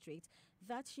magistrate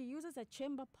that she uses a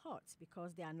chamber pot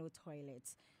because there are no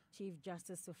toilets. Chief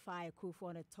Justice Sophia Kufu,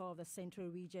 on a tour of the Central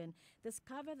Region,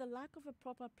 discovered the lack of a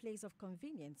proper place of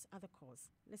convenience at the course.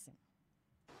 Listen.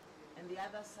 And the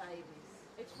other side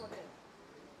is, it's for them.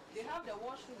 They have the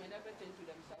washroom and everything to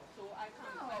themselves, so I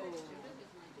can't. Oh. This is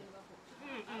my chamber pot.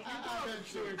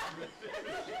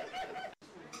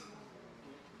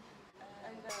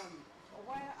 And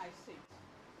where I sit,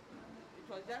 it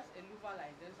was just a louver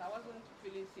like this. I wasn't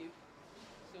feeling safe,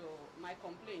 so my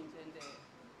complaint and the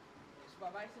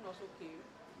supervising also came,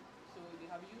 so they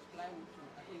have used plywood to,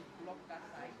 I think, block that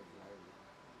side.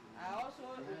 I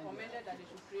also recommended that they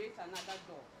should create another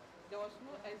door. There was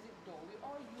no exit door. We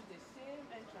all used the same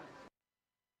entrance.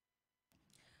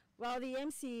 Well, the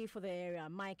MC for the area,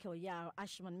 Michael Yao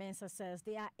Ashman Mensah, says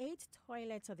there are 8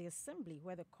 toilets at the assembly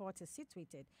where the court is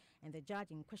situated, and the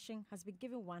judge in question has been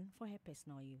given one for her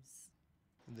personal use.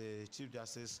 The Chief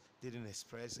Justice didn't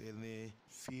express any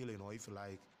feeling or, if you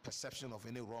like, perception of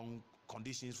any wrong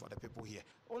conditions for the people here.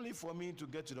 Only for me to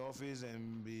get to the office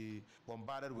and be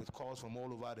bombarded with calls from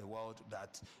all over the world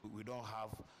that we don't have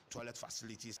toilet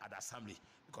facilities at the assembly,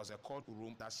 because a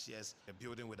courtroom that shares a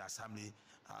building with the assembly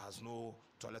has no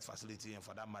toilet facility, and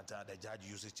for that matter, the judge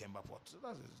uses chamber pot. So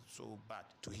that's so bad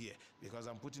to hear, because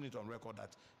I'm putting it on record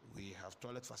that we have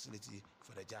toilet facility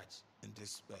for the judge in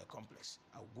this complex.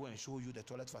 I'll go and show you the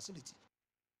toilet facility.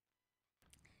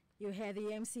 You hear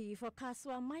the MC for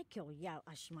Kaswa, Michael Yao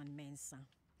Ashman Mensah.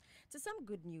 To some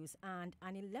good news, and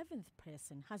an 11th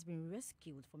person has been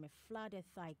rescued from a flooded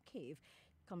Thai cave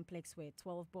complex where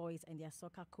 12 boys and their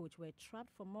soccer coach were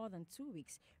trapped for more than 2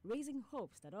 weeks, raising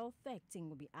hopes that all 13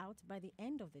 will be out by the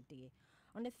end of the day.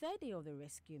 On the third day of the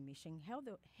rescue mission,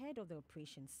 the head of the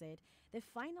operation said the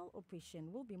final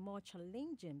operation will be more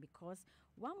challenging because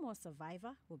one more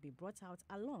survivor will be brought out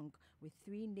along with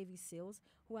 3 Navy SEALs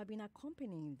who have been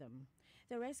accompanying them.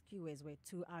 The rescuers were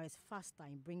 2 hours faster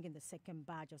in bringing the second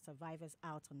batch of survivors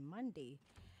out on Monday.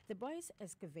 The boys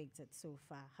excavated so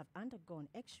far have undergone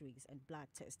x-rays and blood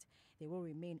tests. They will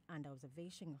remain under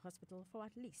observation in hospital for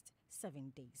at least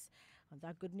 7 days. On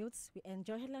that good news, we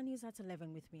enjoy headline news at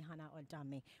 11 with me, Hannah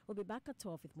Odame. We'll be back at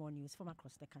 12 with more news from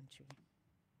across the country.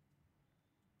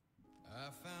 I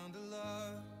found a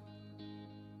love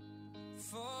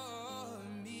for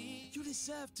me. You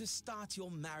deserve to start your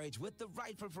marriage with the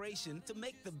right preparation to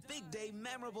make the big day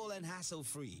memorable and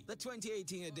hassle-free. The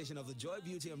 2018 edition of the Joy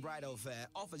Beauty and Bridal Fair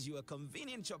offers you a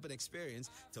convenient shopping experience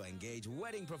to engage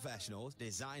wedding professionals,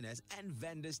 designers, and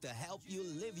vendors to help you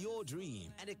live your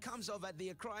dream. And it comes off at the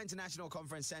Accra International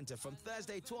Conference Center from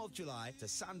Thursday 12 July to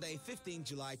Sunday 15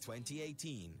 July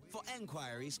 2018. For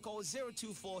enquiries, call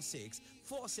 0246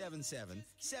 477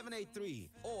 783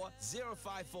 or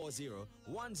 0540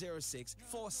 106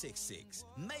 466.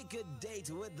 Make a date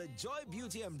with the Joy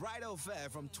Beauty and Bridal Fair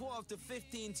from 12th to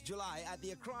 15th July at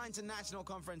the Accra International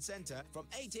Conference Center from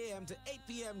 8 a.m. to 8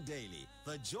 p.m. daily.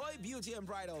 The Joy Beauty and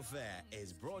Bridal Fair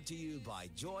is brought to you by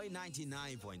Joy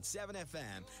 99.7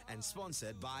 FM and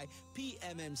sponsored by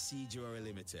PMMC Jewelry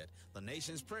Limited, the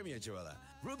nation's premier jeweler.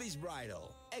 Ruby's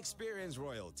Bridal, Experience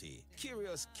Royalty,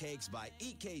 Curious Cakes by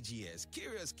EKGS,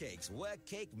 Curious Cakes, where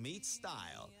cake meets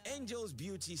style. Angel's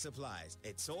Beauty Supplies,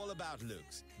 it's all about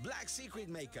looks. Black Secret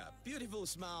Makeup, beautiful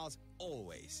smiles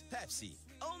always. Pepsi,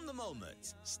 own the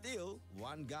moment. Still,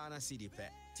 1 Ghana cedi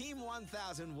pet. Team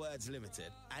 1000 Words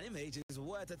Limited. An image is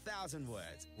worth 1,000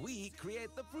 words. We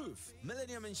create the proof.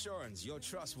 Millennium Insurance, your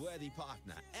trustworthy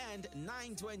partner. And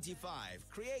 925,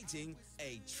 creating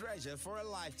a treasure for a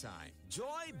lifetime.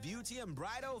 Joy Beauty and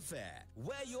Bridal Fair,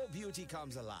 where your beauty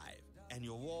comes alive and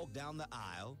your walk down the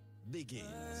aisle begins.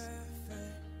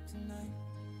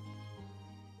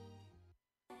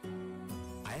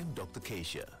 I am Dr.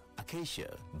 Keisha.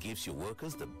 Acacia gives your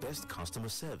workers the best customer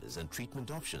service and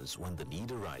treatment options when the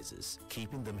need arises,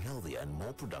 keeping them healthier and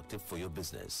more productive for your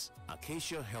business.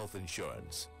 Acacia Health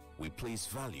Insurance. We place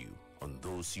value on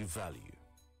those you value.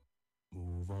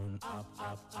 Move on up,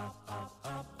 up, up, up,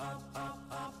 up, up, up, up,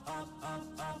 up, up,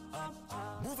 up, up,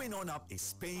 up. Moving on up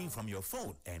is paying from your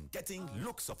phone and getting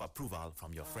looks of approval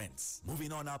from your friends.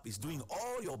 Moving on up is doing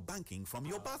all your banking from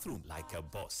your bathroom like a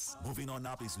boss. Moving on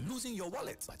up is losing your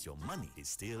wallet, but your money is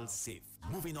still safe.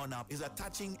 Moving on up is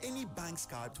attaching any bank's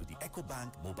card to the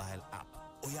EcoBank mobile app.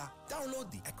 Oh yeah, download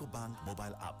the EcoBank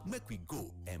mobile app. Make we go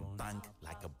and bank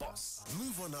like a boss.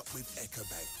 Move on up with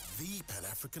EcoBank, the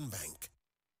Pan-African bank.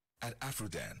 At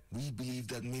Afrodan, we believe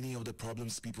that many of the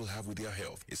problems people have with their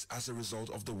health is as a result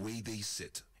of the way they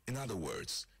sit. In other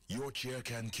words, your chair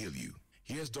can kill you.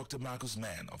 Here's Dr. Marcus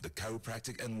Mann of the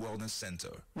Chiropractic and Wellness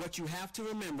Center. What you have to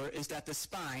remember is that the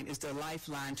spine is the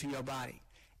lifeline to your body,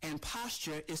 and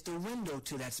posture is the window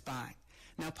to that spine.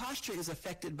 Now, posture is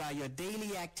affected by your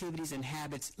daily activities and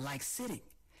habits like sitting.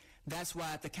 That's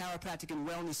why at the Chiropractic and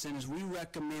Wellness Centers, we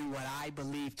recommend what I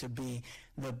believe to be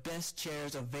the best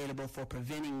chairs available for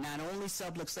preventing not only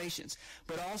subluxations,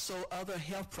 but also other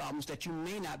health problems that you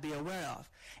may not be aware of.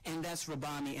 And that's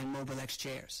Rabami and Mobilex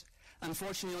chairs.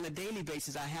 Unfortunately, on a daily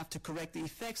basis, I have to correct the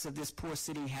effects of this poor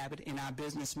sitting habit in our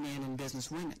businessmen and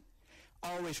businesswomen.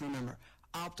 Always remember,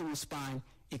 optimal spine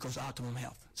equals optimum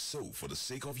health. So, for the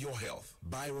sake of your health,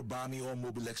 buy Rabami or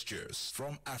Mobilex chairs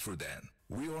from Afrodan.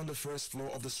 We're on the first floor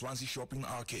of the Swansea Shopping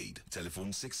Arcade.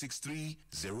 Telephone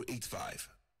 663-085.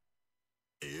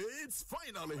 It's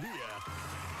finally here.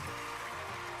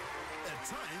 A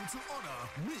time to honor,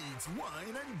 meet,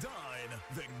 wine and dine.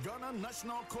 The Ghana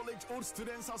National College Old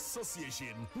Students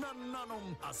Association,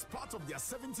 NANANUM, as part of their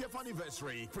 70th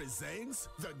anniversary, presents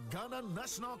the Ghana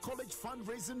National College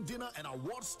Fundraising Dinner and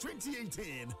Awards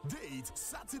 2018. Date,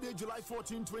 Saturday, July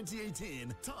 14,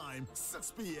 2018. Time,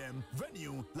 6 p.m.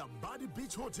 Venue, Lambadi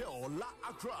Beach Hotel, La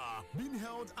Accra. Being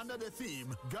held under the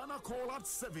theme, Ghana Call at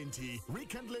 70,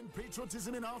 rekindling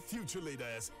patriotism in our future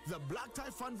leaders. The Black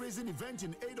Tie Fundraising event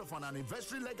in aid of an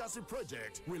anniversary legacy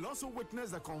project will also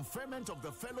witness the conferment of the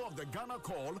Fellow of the Ghana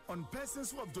Call on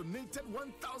persons who have donated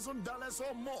 $1,000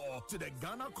 or more to the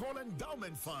Ghana Call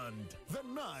Endowment Fund. The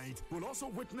night will also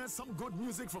witness some good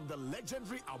music from the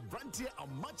legendary Abrantie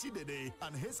Amachi Dede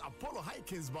and his Apollo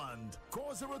Hikings Band.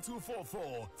 Call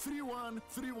 0244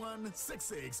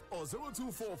 313166 or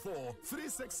 0244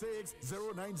 366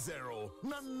 090.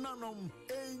 Nananum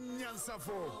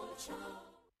Enyansafo.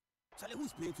 Charlie,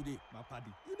 who's playing today? My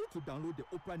paddy. You need to download the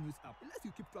Oprah News app. It lets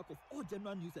you keep track of all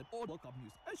general news and all World Cup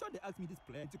news. And sure, they ask me these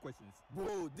plenty questions.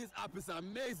 Bro, this app is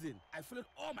amazing. I followed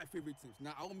all my favorite teams.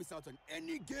 Now I won't miss out on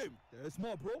any game. There's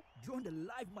more, bro. During the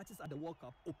live matches at the World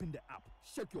Cup, open the app,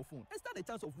 check your phone, and stand a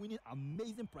chance of winning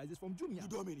amazing prizes from Jumia. You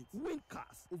don't mean it. Win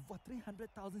cars, over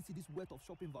 300,000 cedis worth of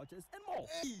shopping vouchers, and more.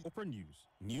 Hey. Oprah News.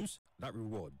 News that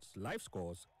rewards live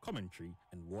scores, commentary,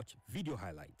 and watch video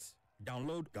highlights.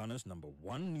 Download Ghana's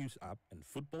 #1 news app and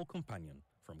football companion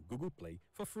from Google Play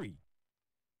for free.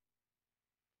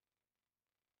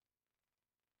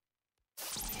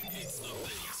 It's the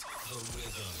beat, the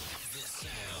rhythm, the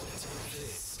sound.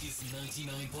 This is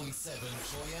 99.7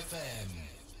 Joy FM.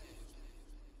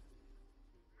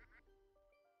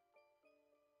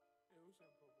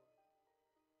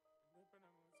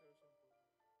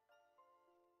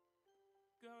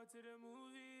 Go to the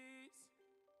movies.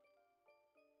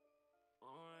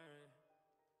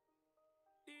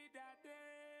 Did that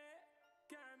day?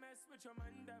 Can't mess with your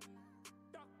man them.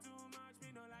 Talk too much,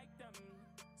 me no like them.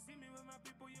 See me with my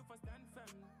people, you for stand firm.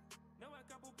 Know a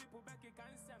couple people back you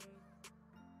can't stand.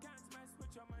 Can't mess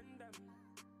with your man them.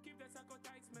 Keep the circle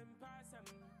tight, men pass them.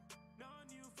 No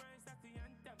new friends, that's the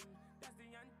anthem. That's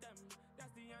the anthem.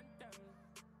 That's the anthem.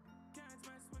 Can't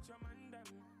mess with your man them.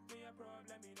 Be a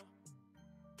problem, you know.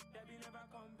 They be never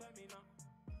compare me, no.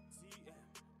 CM,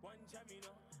 one jam, you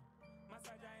know.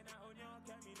 Massage on your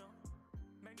camino.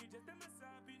 Man, you just a mess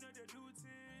up, you know the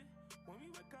duty. When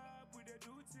we wake up with the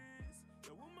duties,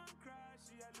 the woman cry,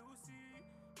 she a Lucy.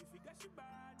 If you got she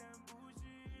bad and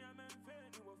bougie, I'm in fair,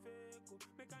 you a fake.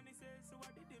 Make any say so,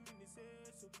 I didn't mean to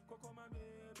say so. Coco, my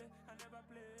baby, I never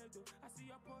played though. I see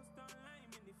your post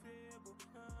online in the fable.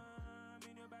 I'm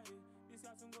in your body, this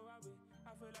has to go away.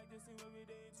 I feel like this thing when we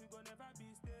date, you gon' never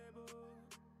be stable.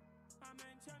 I'm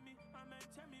in chummy,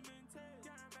 maintain.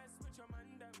 Can't mess with your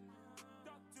man them.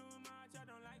 Talk too much, I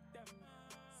don't like them.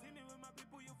 See me with my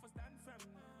people, you for stand firm.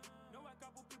 Know a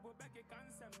couple people back you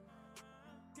can't sem.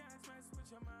 Can't mess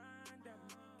with your man them.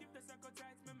 Keep the circle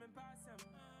tight, me pass them.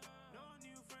 No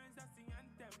new friends, that's the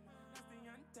anthem. That's the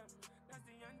anthem. That's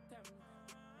the anthem.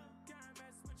 Can't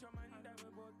mess with your man them.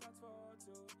 We both got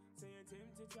photo. Saying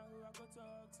team teacher who I go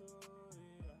talk to.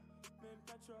 Yeah. Men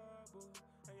for trouble.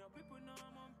 And your people know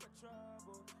I'm on for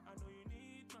trouble. I know you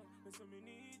need man, but so me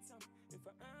need some. If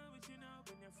I am with you now,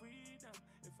 then you're freedom.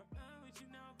 If I am with you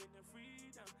now, then you're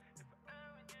freedom. If I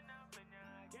am with you now, then you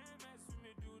can't mess with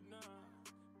me, dude, nah.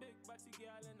 Big body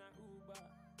girl in a Uber.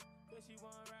 Cause she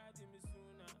want ride with me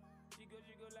sooner. She go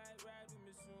like ride with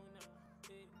me sooner.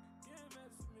 Hey, can't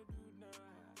mess with me, dude, nah.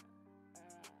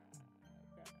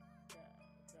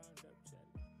 Round up,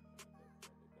 Charlie.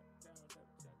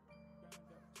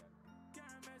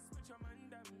 Can't mess with your man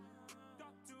them.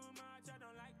 Talk too much, I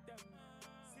don't like them.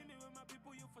 See me with my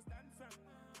people, you for stand firm.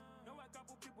 Know a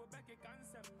couple people back you can't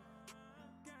sem.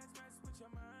 Can't mess with your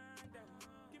man them.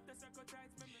 Keep the circle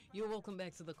tight, You're welcome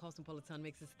back to the Cosmopolitan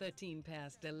Mix. It's 13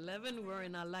 past 11. We're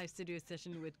in our live studio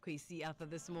session with Kwesi Arthur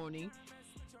this morning.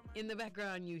 In the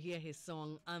background, you hear his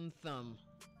song Anthem.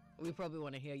 We probably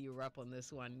want to hear you rap on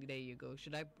this one. There you go.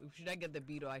 Should I get the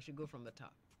beat or I should go from the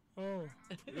top? Oh,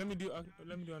 let me do an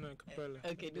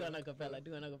acapella. Okay, do an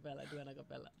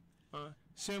acapella.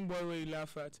 Same boy where you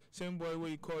laugh at, same boy where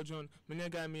you call John. My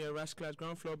guy me a rash class,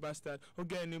 ground floor bastard.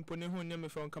 Okay, and impone who name me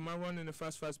from. Come on, run in the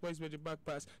fast boys with the back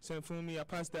pass. Send for me, I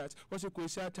pass that. What's a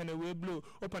Kwesi Arthur and away blue?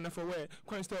 Open up for where?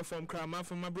 Coin store from Crown, man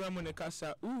from my brother on the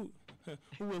casa. Ooh,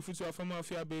 who will fit off from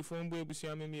Mafia Bay phone boy, but see,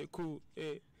 I me a cool.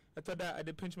 Eh. I thought that I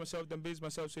did pinch myself, then base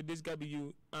myself, so this guy be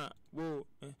you. Whoa.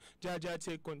 Jaja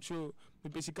take control. The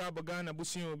basic Bagana,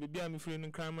 Busio, be me free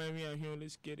and crime area here.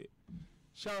 Let's get it.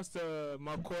 Shouts to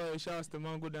McCoy, shouts to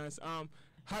Mango Dance.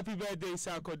 Happy birthday,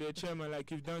 Sako, the chairman. Like,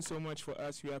 you've done so much for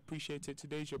us. We appreciate it.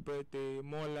 Today's your birthday.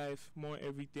 More life, more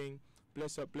everything.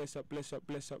 Bless up, bless up, bless up,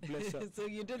 bless up, bless up. So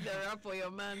you did the rap for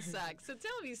your man, Sack. So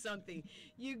tell me something.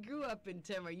 You grew up in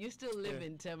Tema. You still live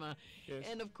in Tema. Yes.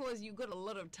 And, of course, you got a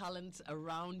lot of talent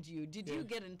around you. Did you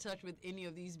get in touch with any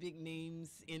of these big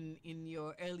names in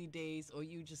your early days, or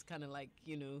you just kind of like,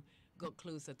 got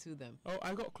closer to them? Oh,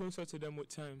 I got closer to them with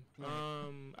time.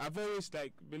 Right. I've always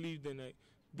believed in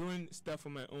doing stuff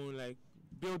on my own, like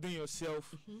building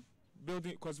yourself,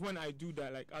 building. Because when I do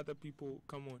that, other people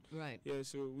come on. Right. Yeah.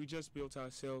 So we just built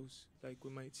ourselves,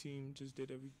 with my team, just did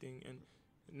everything, and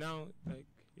now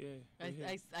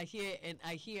I hear and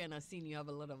I've seen you have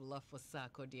a lot of love for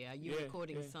Sako, dear. Are you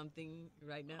recording something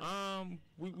right now?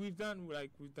 We've done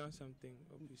something,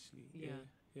 obviously.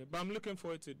 Yeah, but I'm looking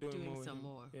forward to doing more. Some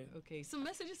more. Yeah. Okay, some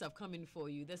messages have come in for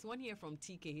you. There's one here from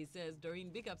TK. He says, Doreen,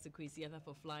 big ups to Kwesi Arthur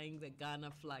for flying the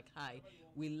Ghana flag high.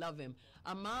 We love him.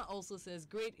 Amar also says,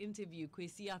 great interview.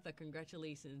 Kwesi Arthur,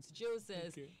 congratulations. Joe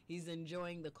says he's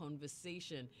enjoying the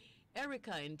conversation.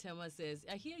 Erica in Tema says,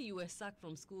 I hear you were sacked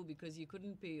from school because you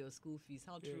couldn't pay your school fees.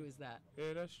 How true is that?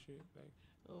 Yeah, that's true.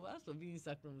 Oh, as for being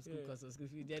sacked from school because of school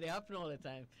fees, they happen all the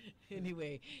time.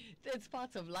 Anyway, it's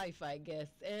part of life, I guess.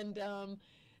 And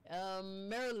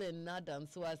Marilyn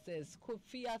Nadanswa says,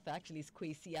 Kwesi Arthur, actually it's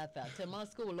Kwesi Arthur.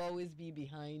 Temasco will always be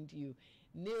behind you.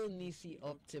 Nil Nisi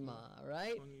Optima,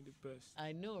 right? Only the best.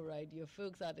 I know, right? Your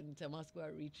folks out in Temasco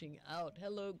are reaching out.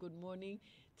 Hello, good morning.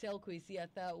 Tell Kwesi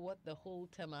Arthur that the whole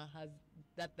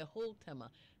Tema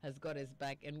has got his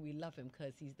back, and we love him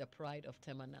because he's the pride of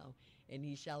Tema now. And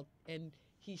he shall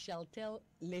tell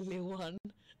Lele One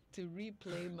to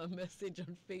replay my message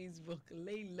on Facebook.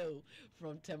 Lay low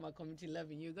from Tema Community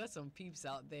 11. You got some peeps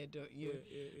out there, don't you?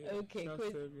 Yeah. Okay,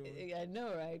 I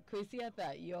know, right? Kwesi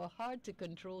Arthur, your hard to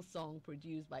control song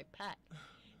produced by Pat.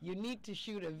 You need to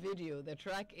shoot a video. The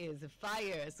track is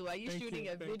fire. So are you shooting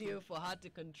a video for Hard to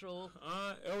Control?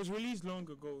 It was released long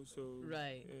ago, so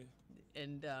right. Yeah.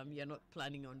 And you're not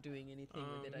planning on doing anything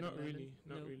with it at not the moment?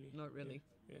 really. Not really.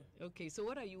 Yeah. Okay, so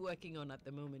what are you working on at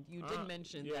the moment? You did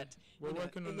mention that. We're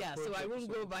working on so I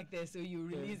won't go back there so you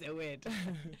release a word.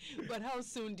 But how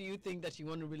soon do you think that you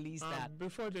want to release that?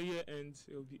 Before the year ends,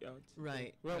 it'll be out.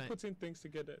 Right. We're putting things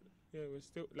together. Yeah,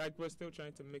 we're still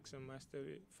trying to mix and master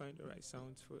it, find the right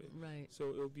sounds for it. Right. So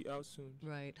it'll be out soon.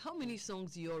 Right. How many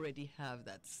songs do you already have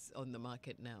that's on the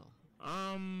market now?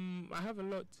 I have a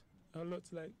lot.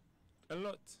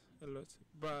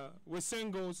 But with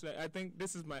singles, I think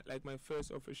this is my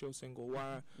first official single.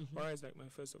 Wara is my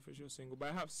first official single.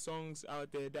 But I have songs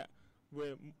out there that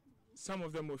were some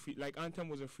of them were free. Like Anthem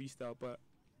was a freestyle, but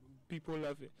people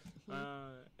love it.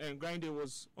 And Grind Day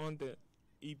was on the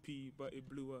EP, but it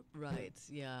blew up. Right,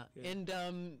 yeah.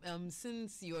 And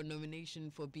since your nomination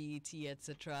for BET,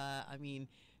 etc., I mean,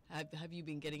 have you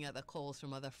been getting other calls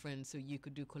from other friends so you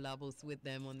could do collabos with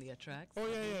them on their tracks? Oh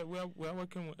yeah. We're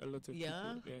working with a lot of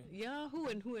people. Yeah. Who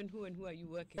are you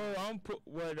working with? I don't put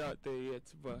word out there yet,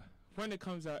 but when it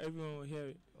comes out, everyone will hear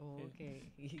it. Oh, okay.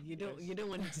 You don't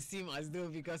want it to seem as though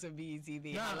because of BET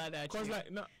they holler at you. Because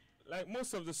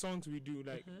most of the songs we do,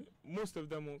 most of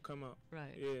them won't come out.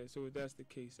 Right. Yeah, so that's the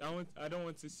case. I don't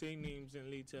want to say names and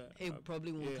later it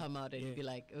probably won't come out and you'll be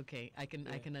like, okay, I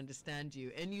can understand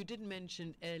you. And you did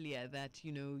mention earlier that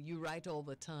you write all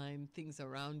the time, things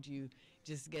around you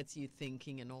just gets you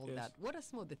thinking and all that. What are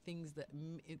some of the things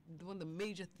one of the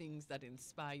major things that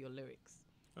inspire your lyrics?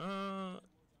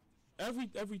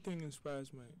 Everything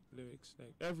inspires my lyrics.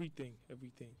 Everything.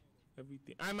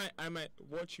 I might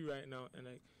watch you right now and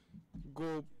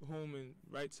go home and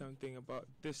write something about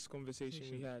this conversation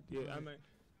we had. Yeah, I might.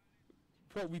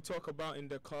 What we talk about in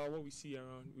the car, what we see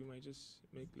around, we might just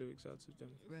make lyrics out of them.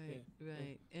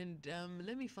 Right. And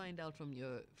let me find out from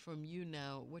you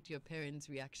now what your parents'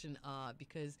 reaction are,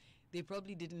 because they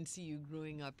probably didn't see you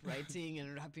growing up writing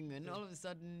and rapping, and all of a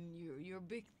sudden you're a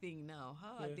big thing now.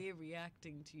 How are they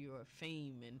reacting to your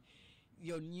fame and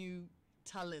your new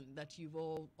talent that you've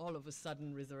all of a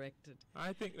sudden resurrected?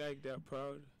 I think like they're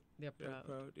proud. They're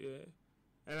proud. Yeah.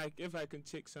 And like if I can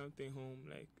take something home,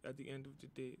 like at the end of the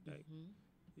day, like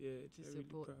yeah, to they're really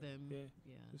support proud. them. Yeah.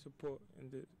 To support in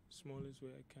the smallest way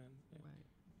I can. Yeah. Right.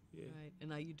 Yeah. Right.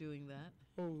 And are you doing that?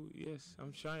 Oh yes,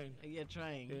 I'm trying. You're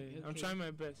trying. Yeah, Okay. I'm trying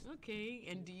my best. Okay.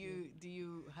 And do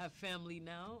you have family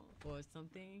now or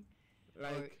something?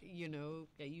 Like, or, you know,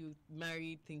 are you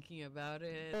married, thinking about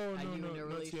it? Oh, are no, you no, in a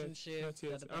not relationship?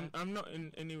 Yet. I'm not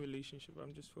in any relationship.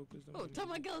 I'm just focused on. Oh, tell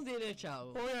my girls they're there,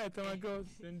 child. Oh yeah, tell my girls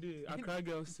indeed. Accra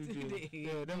girls today.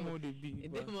 Yeah, them all they be.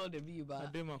 Them all they be,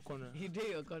 but I my corner. You do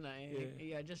your corner. Yeah.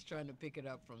 You're just trying to pick it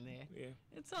up from there. Yeah.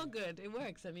 It's all good. It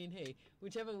works. I mean, hey,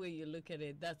 whichever way you look at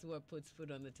it, that's what puts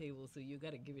food on the table. So you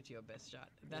got to give it your best shot.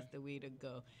 That's the way to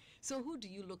go. So who do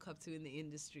you look up to in the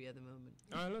industry at the moment?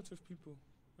 A lot of people.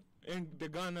 In the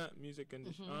Ghana music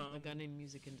industry. The Ghanaian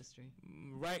music industry.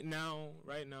 Right now,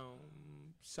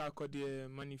 Sarkodie,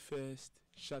 Manifest,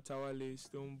 Shatawale,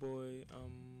 Stoneboy,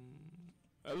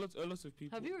 a lot of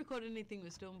people. Have you recorded anything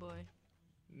with Stoneboy?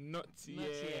 Not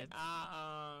yet.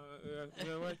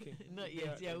 We're working. Not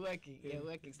yet. You're working. You're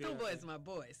working. Stoneboy is my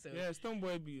boy. So yeah,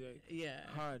 Stoneboy be like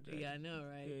hard. Right? Yeah, I know,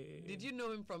 right? Yeah. Did you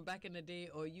know him from back in the day,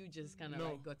 or you just kind of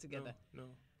like got together? No,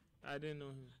 I didn't know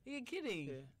him. You're kidding?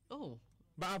 Yeah. Oh.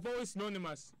 But I've always known him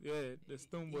as the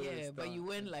Stoneboy. Yeah, but you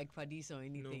weren't like Fadis or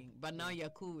anything. No. But now you're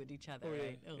cool with each other,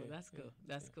 right? Oh, that's cool.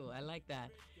 That's cool. I like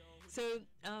that. So,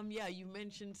 you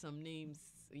mentioned some names,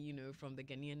 you know, from the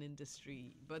Ghanaian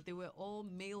industry, but they were all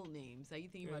male names. Are you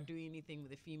thinking about doing anything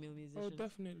with a female musician? Oh,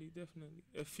 definitely.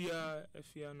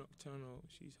 Efia Nocturnal,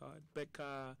 she's hard.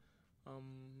 Becca,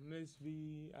 Miss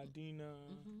V, Adina,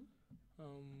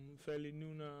 Feli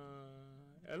Nuna.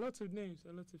 A lot of names,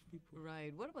 a lot of people.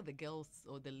 Right. What about the girls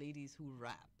or the ladies who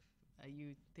rap? Are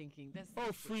you thinking that's...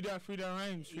 Oh, Frida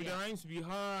Rhymes. Frida Rhymes be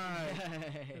hard.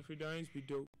 Frida Rhymes be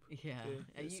dope. Yeah.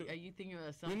 Are you thinking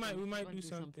about something? We might do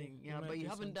something. Yeah, but you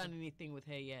haven't done anything with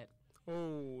her yet.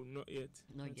 Oh, not yet.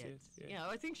 Not yet. Yeah,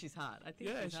 I think she's hot. I think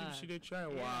she's hot. She did try.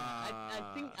 Wow.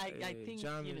 I think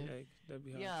jamming, you know. Like, that'd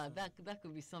be hard. Yeah, that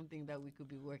could be something that we could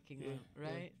be working on,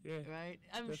 right? Yeah. Right.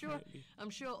 I'm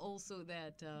sure also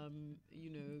that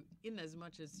you know, in as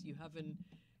much as you haven't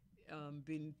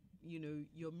been, you know,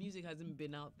 your music hasn't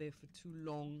been out there for too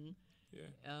long.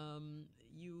 Yeah.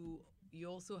 You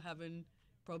also haven't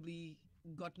probably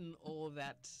gotten all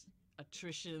that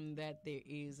attrition that there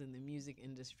is in the music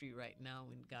industry right now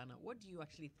in Ghana. What do you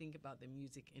actually think about the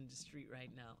music industry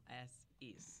right now as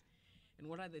is? And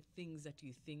what are the things that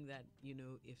you think that, you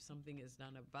know, if something is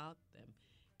done about them,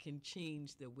 can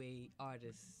change the way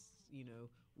artists, you know,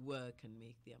 work and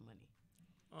make their money?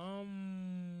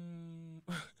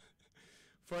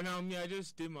 For now, I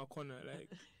just did my corner.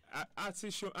 Like,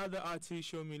 other artists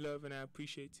show me love and I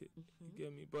appreciate it. You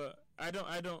get me? But I'd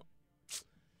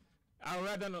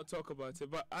rather not talk about it.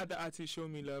 But other artists show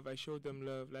me love. I show them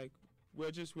love. Like,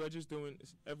 we're just doing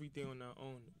everything on our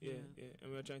own. Yeah.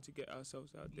 And we're trying to get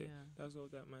ourselves out there. Yeah. That's all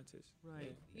that matters.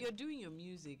 Right. You're doing your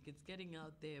music. It's getting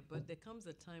out there. But there comes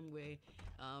a time where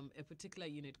a particular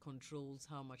unit controls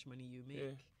how much money you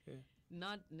make. Yeah.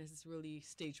 Not necessarily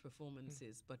stage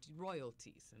performances, but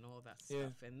royalties and all that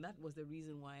stuff. And that was the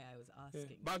reason why I was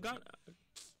asking. But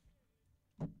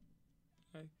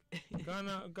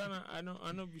Ghana,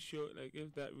 I'm not be sure like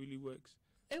if that really works.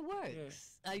 It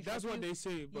works. That's what they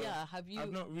say. But have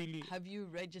you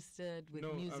registered with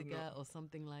Musica or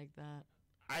something like that?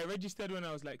 I registered when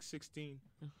I was like 16,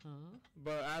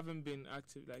 but I haven't been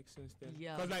active like since then.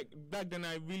 Yeah. Because like back then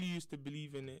I really used to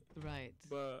believe in it. Right.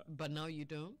 But now you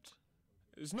don't.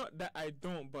 It's not that I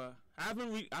don't, but I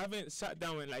haven't sat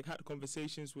down and like had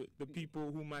conversations with the people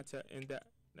who matter in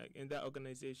that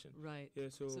organization. Right. Yeah.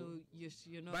 So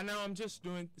you're not. But now I'm just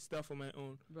doing stuff on my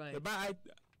own. Right. Yeah, but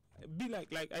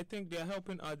I think they're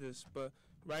helping others, but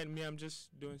I'm just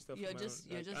doing stuff on my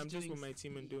own. I'm just with my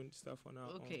team and doing stuff on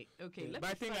our own. Okay. Yeah. But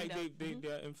I think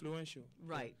they're influential.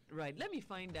 Right. Let me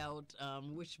find out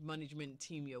which management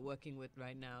team you're working with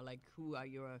right now. Like, who are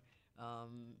your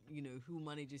who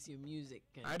manages your music?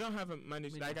 I don't have a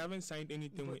manager. Like, I haven't signed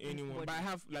anything with anyone, but I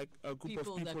have like a group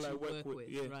of people I work with.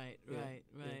 Yeah. Right.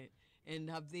 And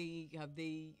have you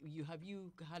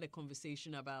had a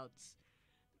conversation about,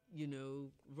 you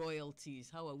know, royalties?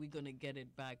 How are we going to get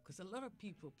it back? Because a lot of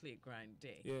people play Grind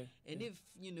Day. Yeah. And if,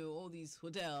 you know, all these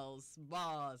hotels,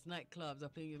 bars, nightclubs are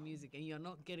playing your music and you're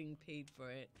not getting paid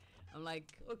for it, I'm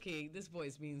like, okay, this boy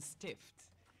is being stiffed.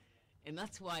 And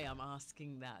that's why I'm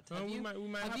asking that. We might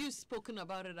have you spoken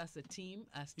about it as a team?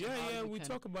 As to yeah, we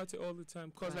talk about it all the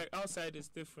time. Because like outside is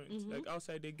different. Like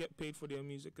outside they get paid for their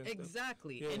music and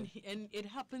exactly. stuff. And it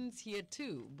happens here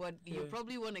too. But you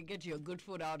probably want to get your good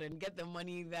foot out and get the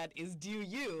money that is due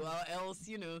you, or else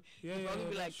you probably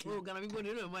be like, oh, gonna people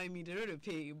don't mind me, they don't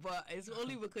pay you. But it's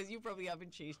only because you probably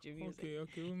haven't changed your music.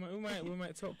 Okay. We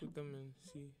might talk with them and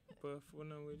see. But for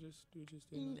now, we're just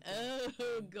doing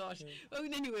oh gosh. Well,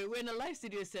 anyway, we're in a live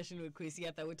studio session with Kwesi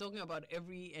Arthur. We're talking about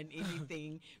every and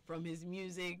anything from his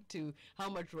music to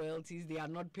how much royalties they are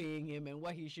not paying him and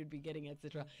what he should be getting,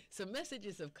 etc. Some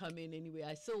messages have come in anyway.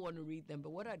 I still want to read them,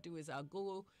 but what I do is I'll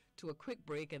go to a quick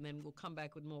break and then we'll come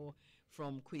back with more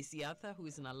from Kwesi Arthur, who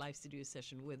is in a live studio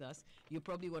session with us. You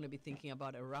probably want to be thinking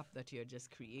about a rap that you're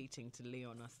just creating to lay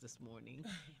on us this morning.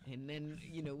 And then,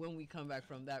 when we come back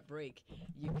from that break,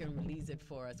 you can release it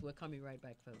for us. We're coming right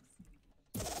back, folks.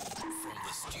 From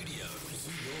the studio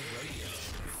to your radio,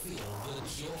 feel the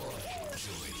joy.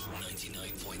 Joy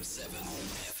 99.7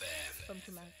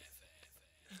 FM.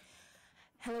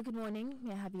 Hello, good morning.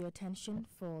 May I have your attention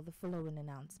for the following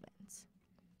announcements.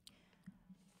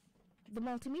 The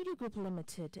Multimedia Group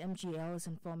Limited, MGL, is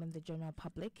informing the general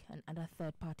public and other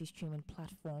third-party streaming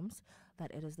platforms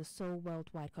that it is the sole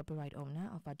worldwide copyright owner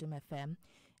of Adum FM,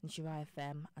 Nshira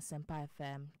FM, Asempa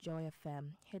FM, Joy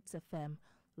FM, Hits FM,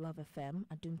 Love FM,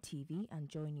 Adum TV, and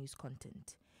Joy News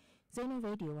content. Zeno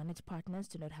Radio and its partners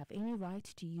do not have any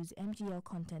right to use MGL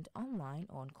content online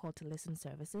or on call-to-listen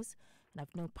services and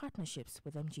have no partnerships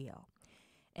with MGL.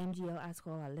 MGL asks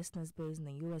all our listeners based in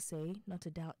the USA not to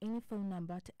dial any phone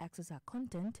number to access our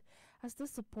content, as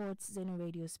this supports Zeno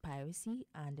Radio's piracy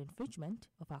and infringement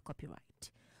of our copyright.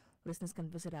 Listeners can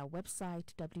visit our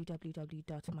website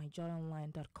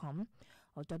www.myjoyonline.com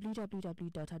or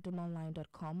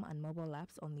www.adumonline.com and mobile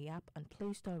apps on the app and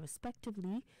Play Store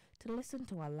respectively to listen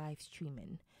to our live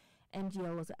streaming.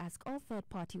 MGL also asks all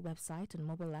third-party websites and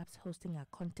mobile apps hosting our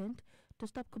content to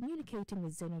stop communicating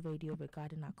with Zeno Radio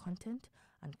regarding our content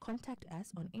and contact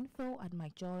us on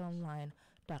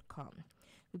info@myjoyonline.com.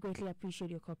 We greatly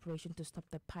appreciate your cooperation to stop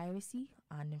the piracy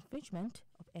and infringement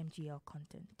of MGL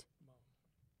content.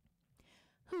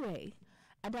 Hooray!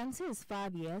 Adanse is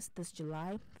 5 years this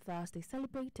July, thus they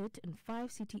celebrated in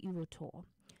 5-city Euro tour,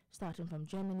 starting from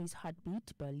Germany's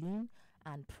heartbeat, Berlin,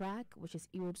 and Prague, which is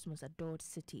Europe's most adored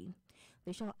city.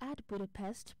 They shall add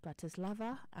Budapest,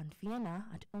 Bratislava, and Vienna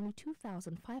at only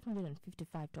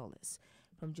 $2,555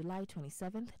 from July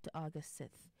 27th to August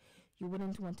 6th. You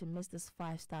wouldn't want to miss this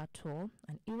 5-star tour,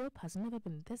 and Europe has never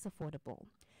been this affordable.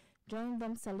 Join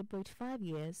them celebrate 5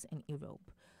 years in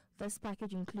Europe. This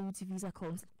package includes visa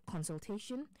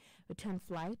consultation, return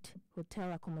flight,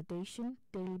 hotel accommodation,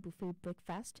 daily buffet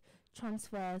breakfast,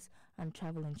 transfers, and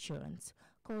travel insurance.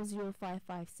 Call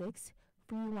 0556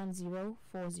 310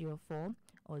 404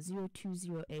 or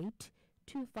 0208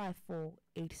 254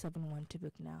 871 to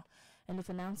book now. End of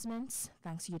announcements.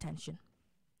 Thanks for your attention.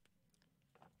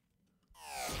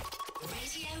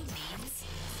 Radio means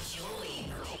joy.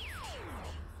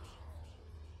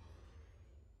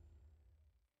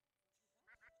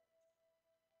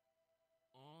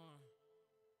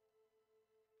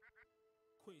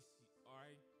 Kwesi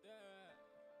Arthur.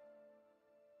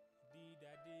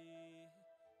 Dee-da-dee-da-da.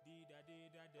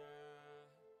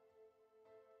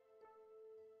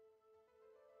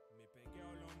 Me pe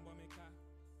girl on Bomeka,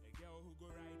 a girl who go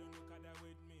ride on Okada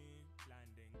with me.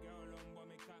 Landing girl on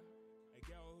Bomeka, a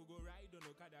girl who go ride on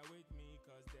Okada with me.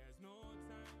 Cause there's no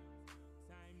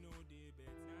time no day,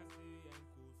 better say and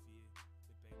coffee.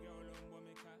 Me pe girl on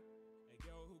Bomeka, a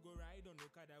girl who go ride on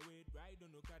Okada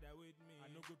with me. I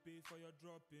no go pay for your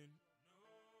dropping,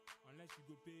 unless you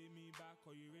go pay me back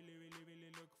or you really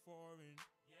look foreign.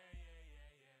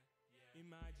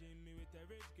 Imagine me with a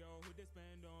rich girl who they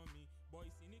spend on me.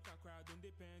 Boys in the crowd don't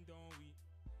depend on we.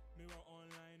 Mirror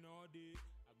online all day.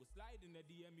 I go slide in the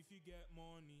DM if you get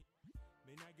money.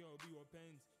 May that girl be your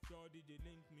pens. Sure did they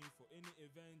link me for any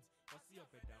event. I see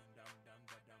up a down.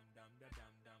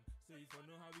 So if you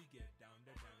know how we get down.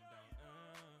 Tell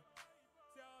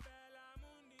Bella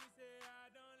Mundi say I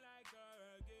don't like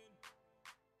her again.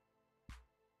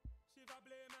 She va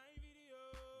play my video.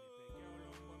 Me pe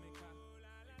girl on Bomeka,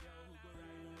 a girl who go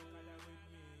ride on Okada with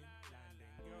me.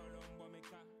 Landing girl on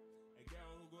Bomeka, a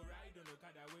girl who go ride on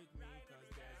Okada with me.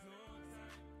 Cause there's no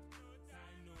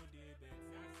time no day,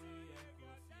 better say and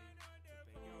coffee. Me pe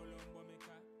girl on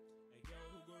Bomeka, a girl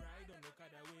who go ride on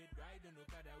Okada with me. Ride on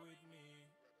Okada with me.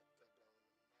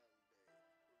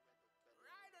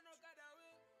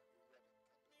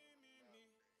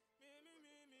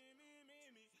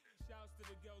 Shouts to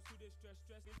the girls who they stress.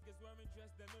 Niggas wearing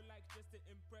dress, they no like just to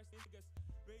impress. breast niggas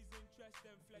raise interest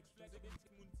and flex against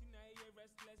Muntina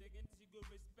restless against you go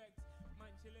respect. Man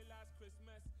chilling last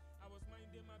Christmas. I was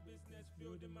minding my business,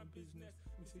 building my business.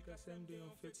 Music assembly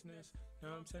on fitness.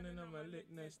 Now I'm turning on my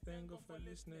litness. Thank God for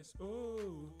listeners.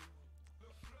 Oh,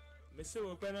 me say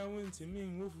what better win to me.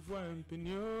 Move for and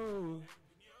pinyo.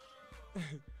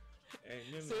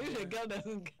 So if the girl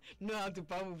doesn't know how to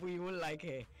pound fufu, you won't like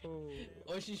her. Oh.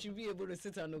 Or she should be able to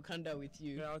sit on Okada with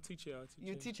you. Yeah, I'll teach her.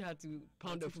 You teach her to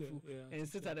pound the fufu and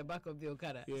sit at the back of the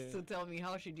Okada. Yeah. So tell me,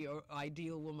 how should your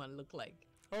ideal woman look like?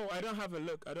 Oh, I don't have a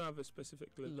look. I don't have a specific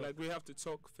look. Like, we have to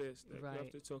talk first. Like, right. We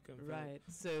have to talk and right.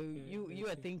 So you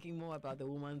are thinking more about the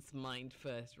woman's mind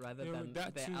first rather than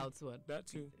the outward. That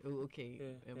too. Oh, okay.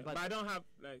 Yeah. But I don't have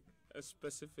like a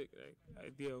specific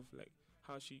idea of like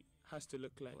how she has to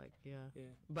look like. Yeah.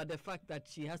 But the fact that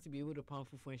she has to be able to pound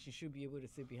fufu and she should be able to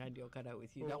sit behind the Okada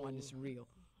with you, that one is real.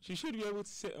 She should be able to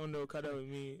sit on the Okada with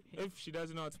me. If she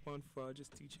doesn't know how to pound fufu, I'll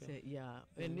just teach her.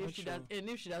 And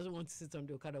if she doesn't want to sit on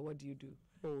the Okada, what do you do?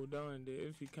 Oh, that one day.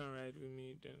 If you can't ride with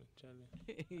me, then Charlie,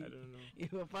 I don't know. You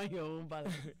will find your own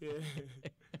balance. Yeah.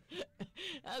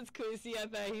 That's Kwesi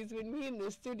Arthur. He's with me in the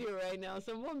studio right now.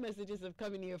 Some more messages have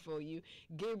come in here for you.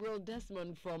 Gabriel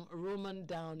Desmond from Roman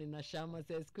Down in Ashama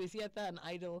says, Kwesi Arthur, an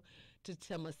idol to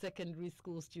Tema secondary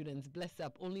school students. Bless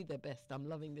up, only the best. I'm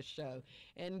loving the show.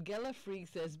 And Gela Freak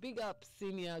says, big up,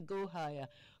 senior, go higher.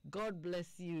 God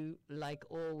bless you like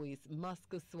always.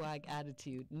 Muscle swag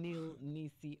attitude. Neil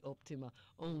Nisi Optima,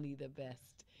 only the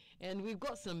best. And we've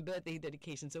got some birthday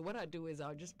dedications. So what I do is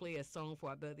I'll just play a song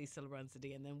for our birthday celebrants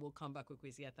today, and then we'll come back with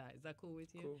Kwesi Arthur. Is that cool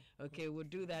with you? Cool. Okay, we'll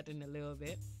do that in a little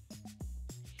bit.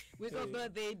 We've got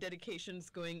birthday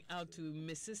dedications going out to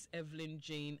Mrs. Evelyn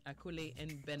Jane Akule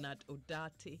and Bernard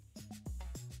Odate.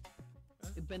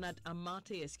 Bernard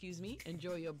Amate, excuse me.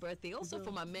 Enjoy your birthday. Also for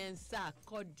my man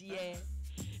Sakodie.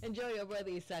 Enjoy your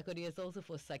birthday, Sakodie. It's also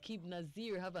for Sakib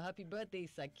Nazir. Have a happy birthday,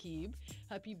 Sakib.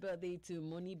 Happy birthday to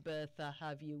Moni Bertha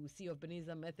Havie. We see of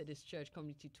Ebenezer Methodist Church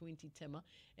Community 20 Tema,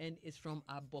 and it's from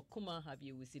Abokuma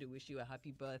Havie. We see to wish you a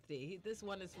happy birthday. This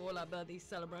one is for all our birthday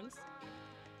celebrants.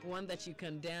 One that you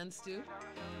can dance to.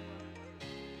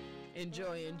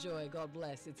 Enjoy, enjoy. God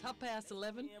bless. It's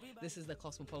 11:30. This is the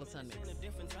Cosmopolitan Mix. And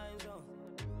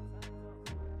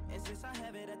since I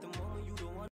have it at the moment, you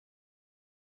don't want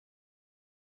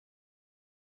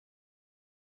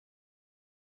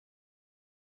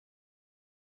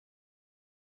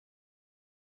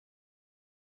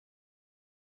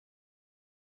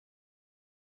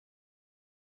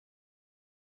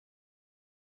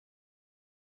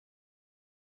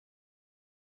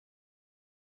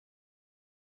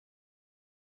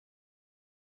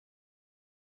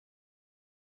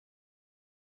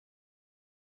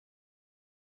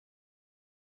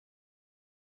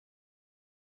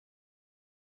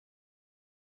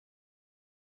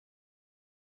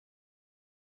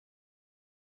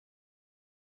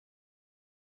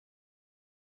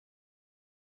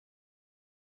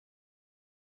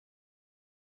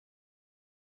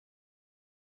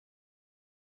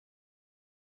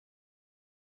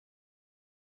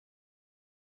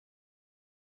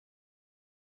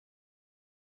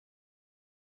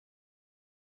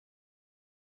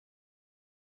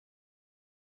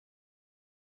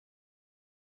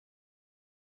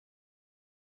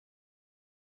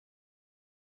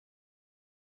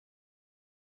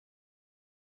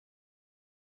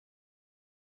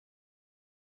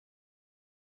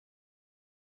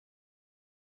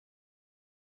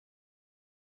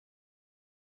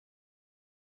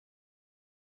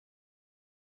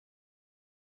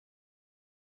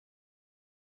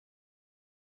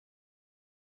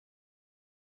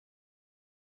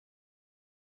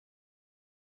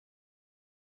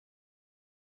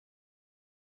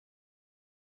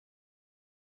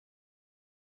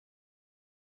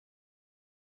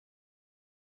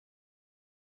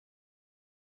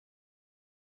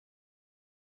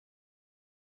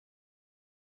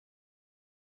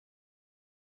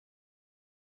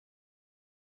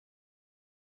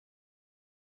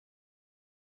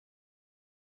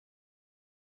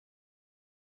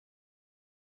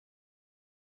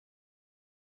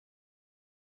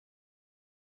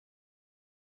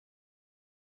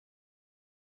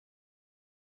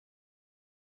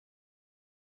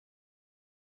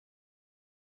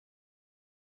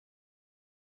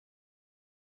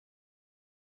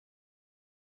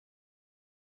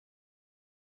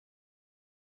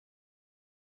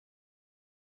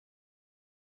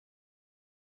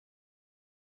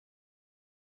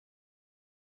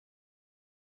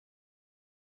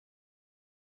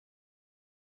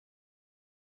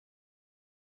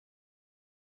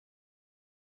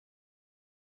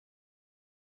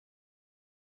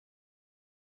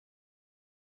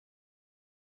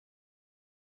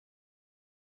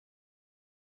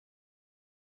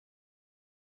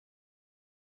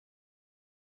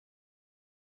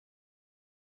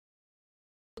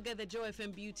Get the Joy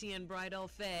FM Beauty and Bridal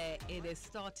Fair. It is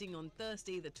starting on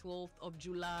Thursday, the 12th of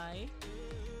July,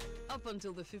 up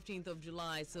until the 15th of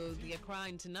July. So the Accra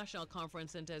International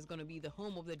Conference Center is going to be the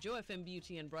home of the Joy FM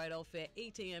Beauty and Bridal Fair,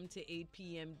 8 a.m. to 8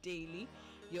 p.m. daily.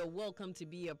 You're welcome to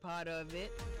be a part of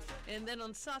it. And then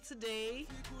on Saturday,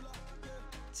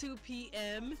 2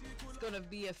 p.m., it's going to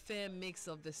be a fair mix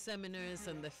of the seminars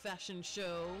and the fashion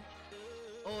show,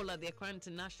 all at the Accra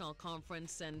International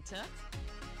Conference Center.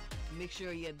 Make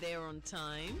sure you're there on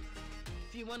time.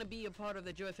 If you want to be a part of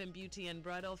the Joy FM Beauty and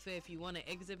Bridal Fair, if you want to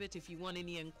exhibit, if you want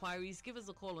any inquiries, give us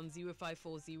a call on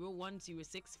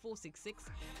 0540-106-466,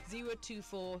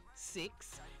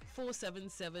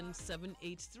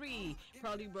 0246-477-783.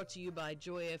 Proudly brought to you by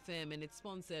Joy FM, and it's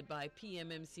sponsored by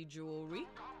PMMC Jewelry,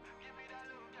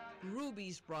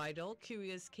 Ruby's Bridal,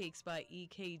 Curious Cakes by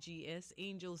EKGS,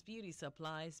 Angels Beauty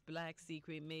Supplies, Black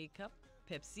Secret Makeup,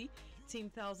 Pepsi,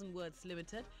 Team 1000 Words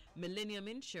Limited, Millennium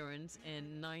Insurance,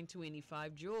 and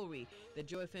 925 Jewelry. The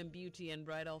Joy FM Beauty and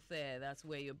Bridal Fair. That's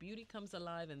where your beauty comes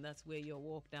alive, and that's where your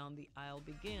walk down the aisle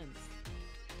begins.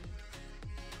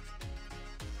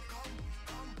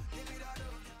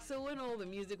 So when all the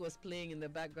music was playing in the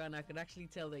background, I could actually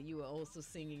tell that you were also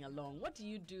singing along. What do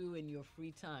you do in your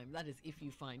free time? That is, if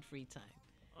you find free time.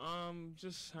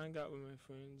 Just hang out with my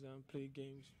friends and play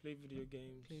games, play video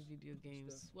games. Play video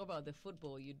games. Stuff. What about the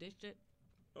football? You ditched it?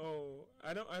 Oh,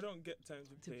 I don't get time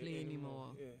to play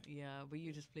anymore. Yeah, but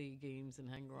you just play games and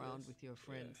hang around with your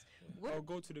friends. Yeah. I'll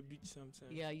go to the beach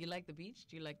sometimes. Yeah, you like the beach?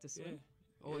 Do you like to swim?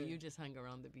 Or you just hang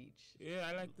around the beach? Yeah,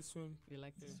 I like to swim. You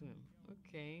like to swim.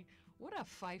 Okay. What are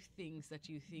 5 things that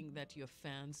you think that your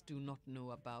fans do not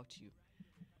know about you?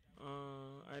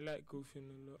 I like goofing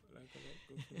a lot. I like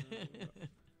goofing a lot.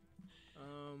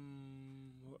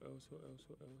 What else?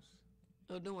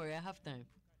 Oh, don't worry, I have time.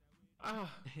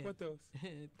 What else?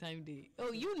 Time day.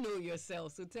 Oh, you know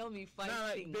yourself, so tell me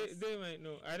 5 things. They might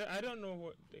know. I don't know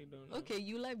what they don't know. Okay,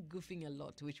 you like goofing a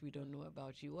lot, which we don't know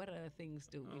about you. What other things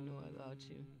do we know about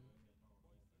you?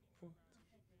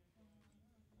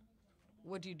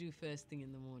 What do you do first thing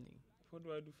in the morning? What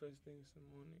do I do first thing in the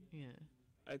morning? Yeah.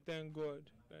 I thank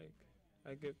God. Like,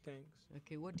 I give thanks.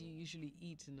 Okay, what do you usually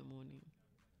eat in the morning?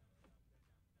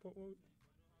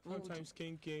 Sometimes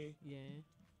kenke. Yeah.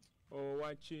 Or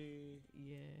wachi.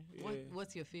 Yeah.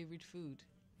 What's your favorite food?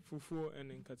 Fufu and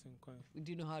then katenkwan.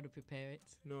 Do you know how to prepare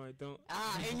it? No, I don't.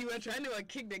 And you were trying to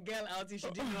kick the girl out if she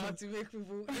didn't know how to make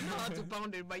fufu. You know how to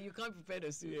pound it, but you can't prepare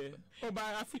the soup. Yeah. Oh, but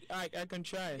I can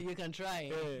try. You can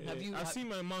try. Yeah, I've seen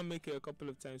my mom make it a couple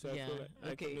of times, so I feel like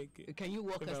I can make it. Can you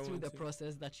walk us through the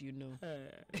process that you know?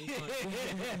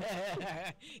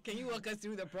 Can you walk us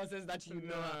through the process that you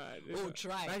know?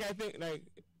 Try. Like, I think,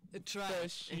 try.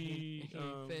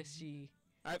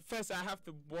 First, I have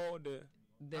to boil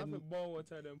I have to boil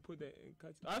water, then put the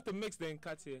nkati. I have to mix the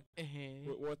nkati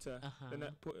with water. Then I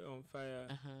put it on fire.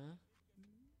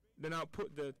 Then I'll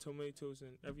put the tomatoes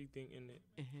and everything in it,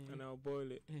 and I'll boil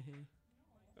it.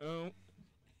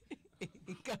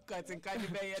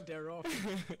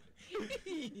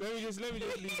 Let me just leave it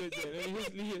there.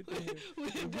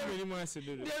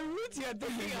 The route you're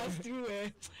taking us through,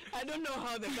 I don't know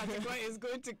how the category is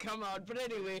going to come out. But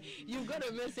anyway, you've got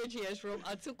a message here from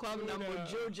Atukwam Nambo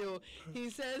Jojo.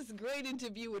 He says, great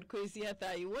interview with Kwesi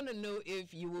Arthur. You want to know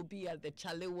if you will be at the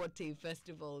Chalewote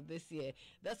Festival this year.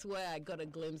 That's where I got a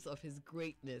glimpse of his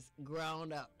greatness.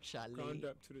 Ground up, Chale. Ground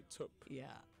up to the top.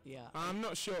 Yeah. I'm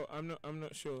not sure. I'm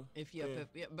not sure. If you're,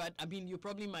 but I mean, you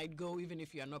probably might go even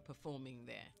if you are not performing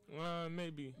there.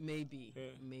 Maybe.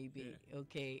 Yeah.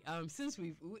 Okay. Since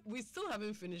we still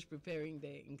haven't finished preparing the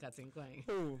Nkatenkwang.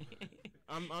 Oh,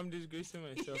 I'm disgracing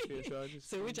myself here, so I'll just.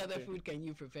 So which other food can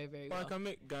you prepare very well? I can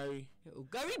make gari. Oh,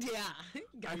 gari,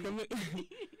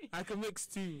 I can make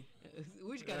stew.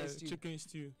 Which kind of stew? Chicken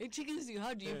stew. Chicken stew.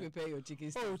 How do you prepare your chicken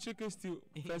stew? Oh, chicken stew.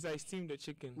 First, I steam the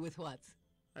chicken. With what?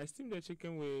 I steam the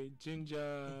chicken with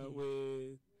ginger,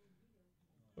 with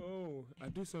I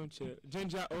do some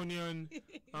ginger, onion,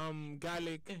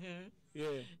 garlic,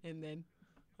 yeah, and then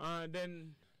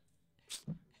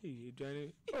hey,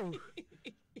 Johnny,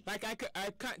 like I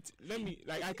can't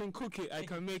I can cook it, I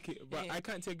can make it, but I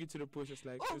can't take it to the process.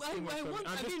 Like, I'm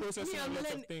just processing a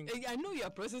lot of things. I know you're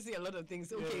processing a lot of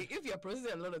things. Okay, if you're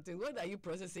processing a lot of things, what are you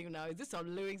processing now? Is this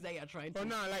some lyrics that you're trying to? Oh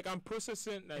no, like I'm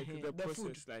processing the process,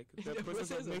 food. Like the process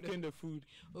of making the food.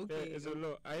 Okay, it's a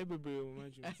lot. I But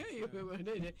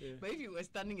if you were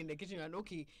standing in the kitchen and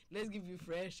let's give you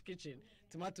fresh kitchen,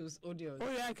 tomatoes, onions.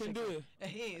 Oh yeah, I can do it.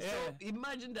 Hey, Yeah. so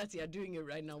imagine that you are doing it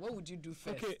right now. What would you do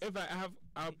first? Okay, if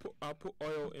I'll put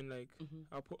oil in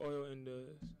I'll put oil in the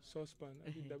saucepan.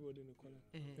 I think that would in the corner.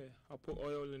 Yeah, I'll put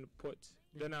oil in the pot.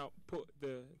 Then I'll put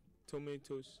the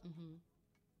tomatoes.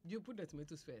 You put the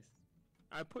tomatoes first.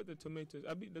 I put the tomatoes.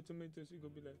 I beat the tomatoes. It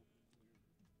could be like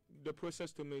the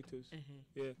processed tomatoes.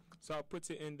 Yeah. So I'll put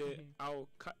it in there. I'll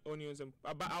cut onions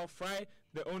but I'll fry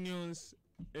the onions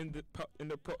in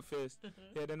the pot first.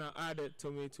 Yeah. Then I'll add the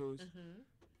tomatoes.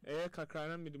 Yeah.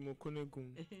 Kakra me the mokone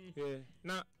gum. Yeah.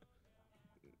 Now.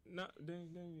 Then.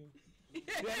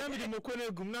 Yeah. Now me the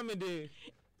mokone gum. Now me the.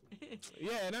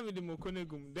 Yeah, and I'm the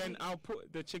mokonegum. Then I'll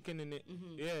put the chicken in it.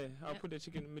 Yeah, I'll put the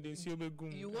chicken in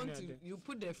it. You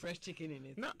put the fresh chicken in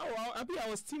it? No, I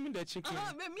was steaming the chicken.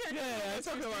 I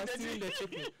talking about steaming the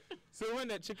chicken. So when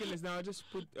the chicken is down,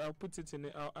 I'll put it in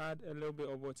it. I'll add a little bit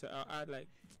of water. I'll add like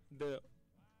the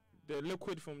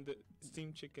liquid from the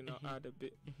steamed chicken. I'll add a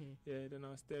bit. Yeah, then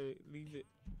I'll stir it, leave it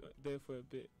there for a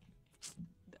bit.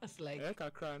 That's like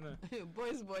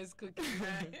boys cooking.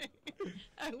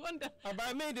 I wonder. But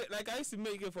I made it I used to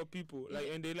make it for people,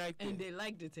 and they liked it. And they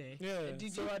liked it, eh? Yeah.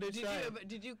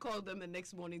 Did you call them the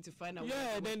next morning to find out?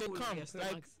 Yeah, then they come.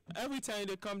 Every time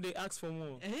they come, they ask for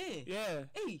more. Hey. Yeah.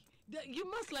 Hey. You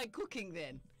must like cooking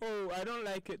then. Oh, I don't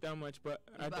like it that much, but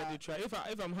I better try. If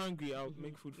I'm hungry, I'll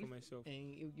make food for myself.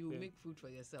 And you make food for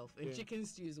yourself. And chicken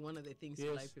stew is one of the things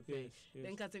you like preparing. Yes.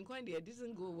 Then Katenkwandi, it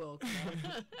doesn't go well.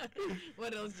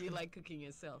 What else do you like cooking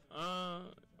yourself?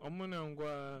 Angwa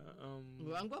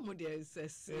mudia is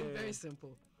very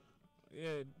simple.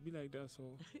 Yeah, be like that so.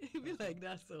 Be like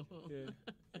that so. Yeah.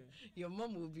 Your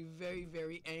mom will be very,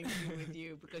 very angry with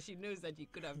you because she knows that you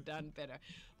could have done better.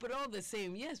 But all the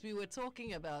same, yes, we were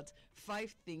talking about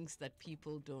 5 things that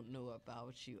people don't know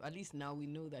about you. At least now we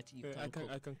know that you can cook.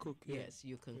 I can cook. Yeah. Yes,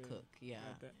 you can cook. Yeah.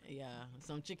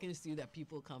 Some chicken stew that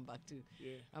people come back to.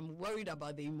 Yeah. I'm worried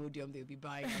about the Imodium they'll be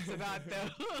buying us about though.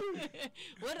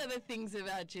 What other things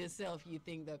about yourself you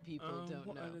think that people don't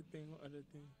know? What other thing?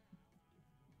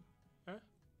 Huh?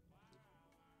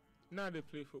 Now they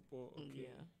play football. Okay.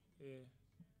 Yeah.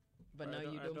 But now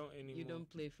you don't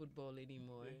play football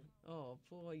anymore. Yeah. Oh,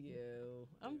 poor you.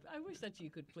 I wish that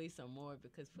you could play some more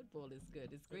because football is good.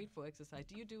 It's great for exercise.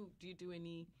 Do you do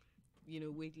any,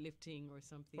 weightlifting or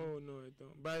something? Oh no, I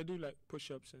don't. But I do like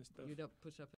push-ups and stuff. You do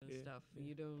push-ups and stuff. Yeah.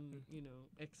 You don't,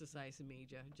 exercise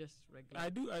major, just regular. I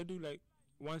do like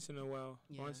once in a while,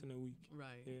 once in a week.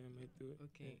 Right. Yeah, I might do it.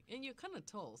 Okay. Yeah. And you're kind of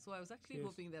tall, so I was actually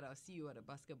hoping that I'll see you at a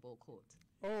basketball court.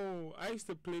 Oh, I used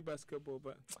to play basketball,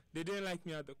 but they didn't like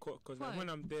me at the court because when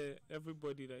I'm there,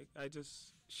 everybody, I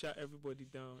just shut everybody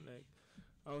down.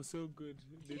 I was so good.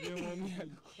 They didn't want me at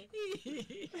the court.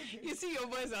 You see your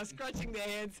boys are scratching their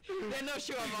heads. They're not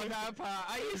sure about that part.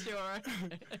 Are you sure?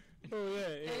 Oh,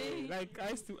 yeah. I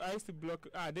used to block.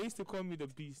 They used to call me the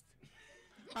Beast.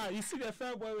 You see the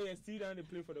fair boy where you sit down and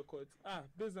play for the court.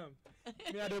 Bizam.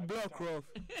 Me at the block, rough.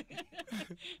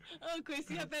 Oh,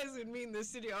 Kwesi Arthur is with me in the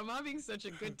studio. I'm having such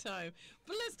a good time.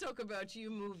 But let's talk about you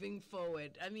moving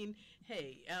forward. I mean,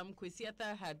 hey, Kwesi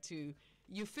Arthur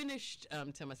you finished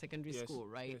Tema Secondary School,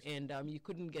 right? Yes. And you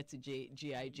couldn't get to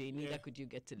GIJ, neither could you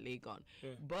get to Legon. Yeah.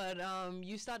 But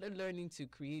you started learning to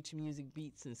create music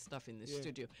beats and stuff in the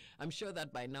studio. I'm sure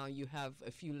that by now you have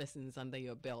a few lessons under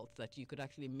your belt that you could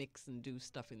actually mix and do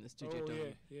stuff in the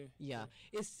studio. Yeah.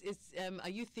 It's are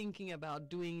you thinking about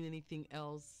doing anything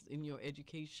else in your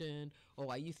education, or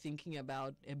are you thinking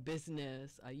about a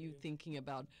business? Are you thinking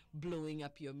about blowing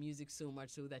up your music so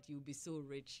much so that you'll be so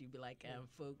rich you'll be like,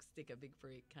 folks, take a big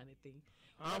break kind of thing?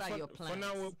 What are your plans? For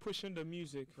now, we're pushing the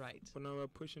music. Right. For now, we're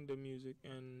pushing the music,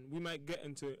 and we might get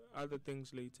into other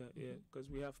things later. Yeah, because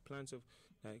we have plans of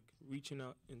reaching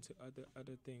out into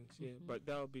other things. Yeah, but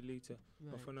that'll be later.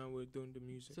 Right. But for now, we're doing the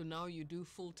music. So now you do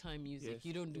full-time music. Yes,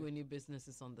 you don't do any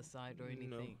businesses on the side or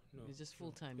anything. No. It's just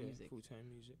full-time music. Full-time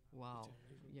music. Wow.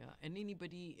 Yeah. And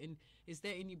is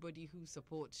there anybody who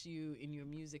supports you in your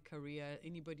music career?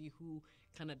 Anybody who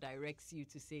kind of directs you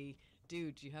to say,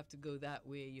 dude, you have to go that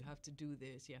way, you have to do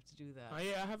this, you have to do that?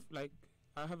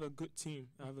 I have a good team.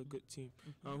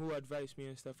 Who advise me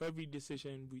and stuff. Every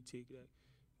decision we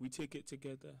take it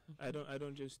together. I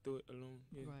don't just do it alone.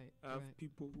 Yeah. Right. I have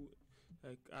people who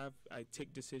I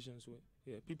take decisions with.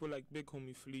 Yeah. People like Big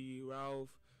Homie Flea, Ralph,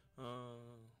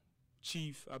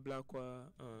 Chief Ablakwa,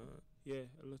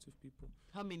 a lot of people.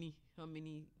 How many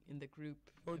in the group?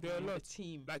 Oh, there are a lot. The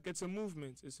team. It's a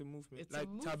movement. It's a movement.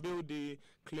 Tabil Day,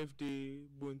 Cliff Day,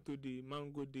 Bunto Day,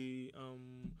 Mango Day,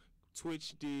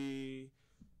 Twitch Day.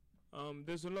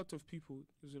 There's a lot of people.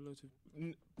 There's a lot of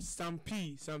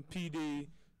Stampede Day.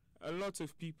 A lot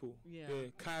of people. Yeah.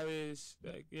 Caris,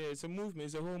 like, it's a movement.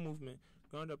 It's a whole movement.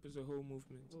 Ground Up is a whole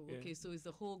movement. Oh, okay, so it's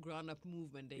the whole Ground Up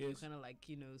movement that you kind of like,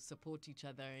 support each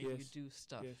other and you do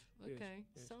stuff. Yes. Okay,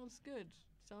 Yes. sounds good.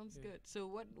 Sounds good. So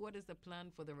what is the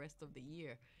plan for the rest of the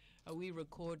year? Are we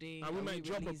recording? We might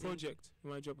drop a releasing? project.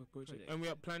 And we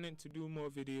are planning to do more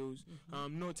videos.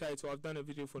 No title. I've done a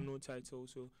video for no title,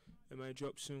 so it might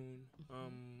drop soon.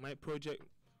 My project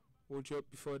will drop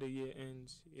before the year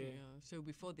ends. Yeah. So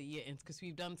before the year ends, because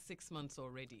we've done 6 months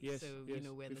already. Yes. So yes.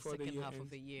 we're in the Before second half ends. of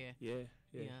the year. Yeah.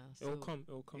 So It'll come.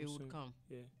 It soon. would come.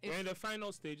 Yeah. We're in the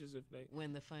final stages of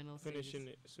when the final finishing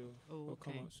stages. it, so it'll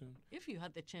come out soon. If you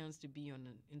had the chance to be on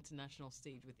an international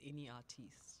stage with any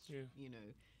artist,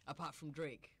 apart from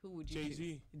Drake, who would you Jay-Z.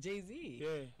 choose? Jay-Z.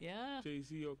 Yeah.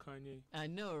 Jay-Z or Kanye. I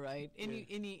know, right?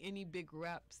 Any big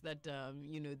raps that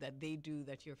that they do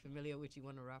that you're familiar with, you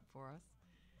want to rap for us?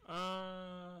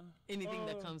 Anything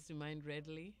that comes to mind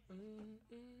readily?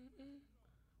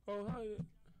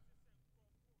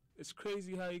 It's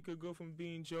crazy how you could go from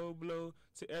being Joe Blow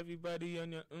to everybody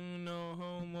on your no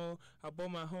homo. I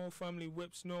bought my whole family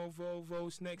whips, no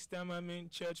Volvos. Next time I'm in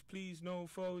church, please no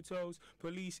photos.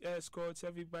 Police escorts,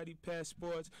 everybody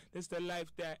passports. This the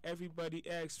life that everybody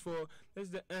asks for. This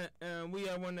the we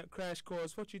are on a crash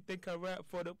course. What you think I rap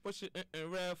for? The push it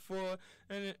rap for?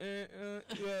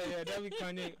 That be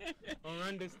Kanye. I'll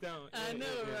run this down. I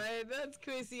know, right? That's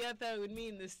Kwesi Arthur with me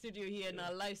in the studio here in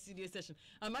our live studio session.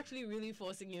 I'm actually really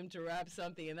forcing him to rap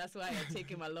something, and that's why I take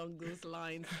him along those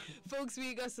lines. Folks,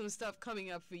 we got some stuff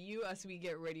coming up for you as we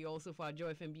get ready also for our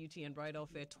Joy FM Beauty and Bridal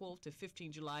Fair 12 to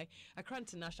 15 July, Accra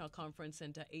International Conference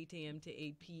Center, 8 a.m. to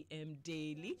 8 p.m.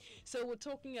 daily. So we're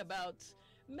talking about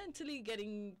mentally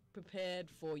getting prepared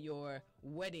for your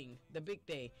wedding, the big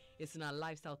day. It's in our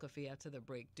lifestyle cafe after the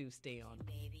break. Do stay on.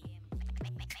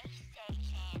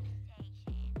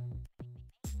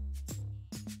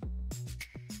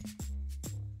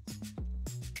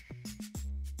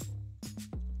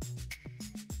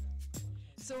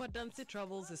 So Adansi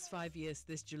Travels is 5 years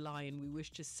this July, and we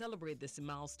wish to celebrate this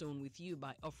milestone with you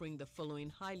by offering the following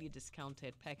highly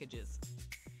discounted packages.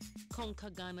 Conquer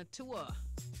Ghana Tour.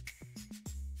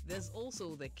 There's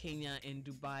also the Kenya and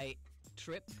Dubai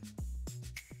trip.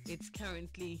 It's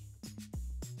currently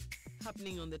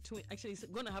happening on actually it's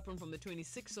going to happen from the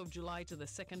 26th of July to the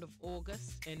 2nd of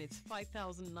August, and it's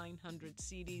 5,900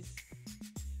 cedis.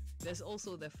 There's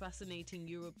also the fascinating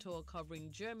Europe tour covering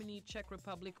Germany, Czech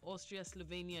Republic, Austria,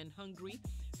 Slovenia, and Hungary,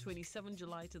 27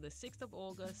 July to the 6th of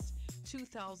August,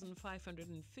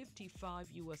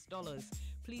 $2,555.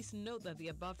 Please note that the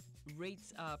above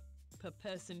rates are per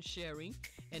person sharing,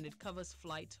 and it covers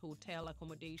flight, hotel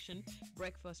accommodation,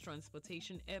 breakfast,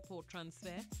 transportation, airport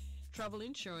transfer, travel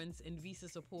insurance, and visa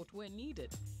support where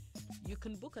needed. You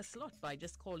can book a slot by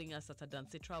just calling us at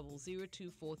Adansi Travel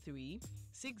 0243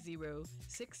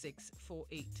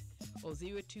 606648 or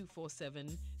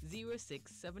 0247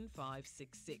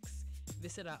 067566.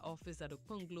 Visit our office at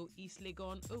Okponglo, East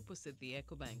Legon, opposite the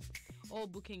EcoBank. All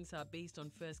bookings are based on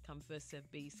first-come,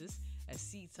 first-served basis, as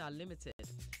seats are limited.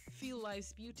 Feel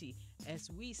life's beauty as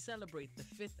we celebrate the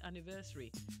 5th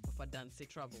anniversary of Adansi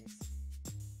Travels.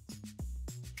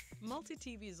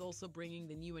 Multi-TV is also bringing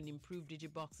the new and improved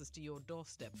digiboxes to your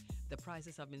doorstep. The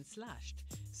prices have been slashed,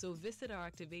 so visit our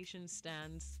activation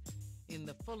stands in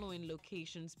the following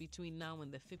locations between now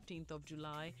and the 15th of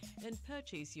July and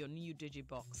purchase your new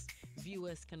digibox.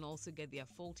 Viewers can also get their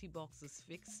faulty boxes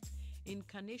fixed in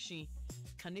Kanishi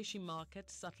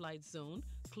Market Satellite Zone,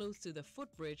 close to the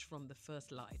footbridge from the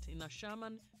First Light. In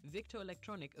Ashaman, Victor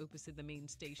Electronic opposite the main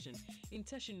station. In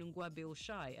Teshinungwa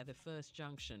Bilshai at the First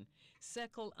Junction.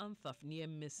 Circle Anthaf near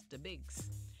Mr. Biggs.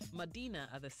 Medina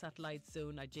at the Satellite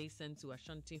Zone adjacent to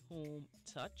Ashanti Home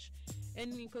Touch.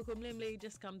 And in Kokomlemle,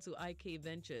 just come to IK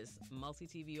Ventures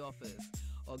Multi-TV offers.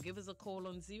 Or give us a call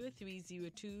on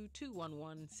 0302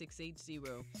 211 680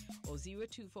 or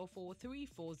 0244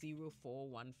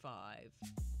 340415.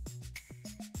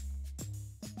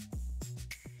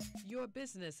 Your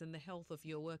business and the health of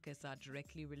your workers are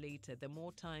directly related. The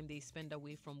more time they spend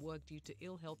away from work due to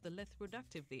ill health, the less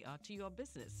productive they are to your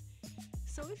business.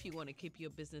 So if you want to keep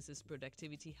your business's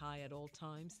productivity high at all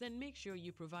times, then make sure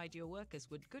you provide your workers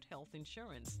with good health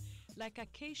insurance, like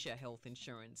Acacia Health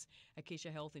Insurance. Acacia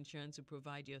Health Insurance will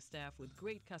provide your staff with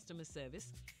great customer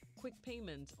service, quick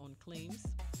payment on claims,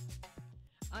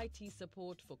 IT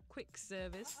support for quick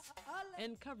service,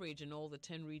 and coverage in all the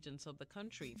 10 regions of the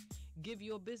country. Give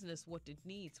your business what it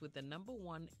needs with the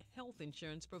 #1 health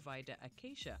insurance provider,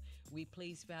 Acacia. We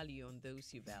place value on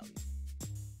those you value.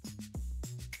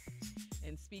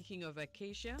 And speaking of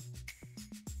Acacia,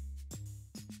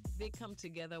 They come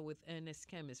together with Ernest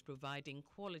Chemist, providing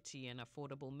quality and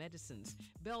affordable medicines.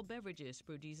 Bell Beverages,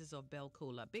 producers of Bell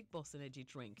Cola, Big Boss Energy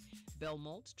Drink, Bell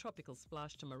Malt, Tropical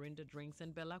Splash, Tamarinda Drinks,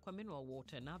 and Bell Aqua Mineral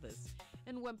Water and others.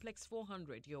 And Wemplex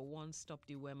 400, your one-stop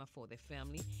dewormer for the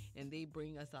family. And they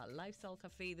bring us our Lifestyle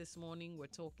Cafe this morning. We're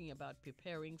talking about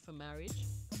preparing for marriage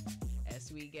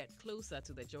as we get closer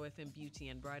to the Joy FM Beauty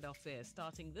and Bridal Fair,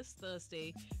 starting this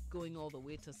Thursday, going all the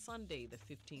way to Sunday, the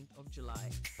 15th of July.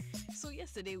 So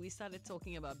yesterday we started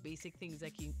talking about basic things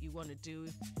that you want to do,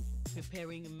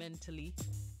 preparing mentally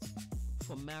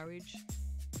for marriage.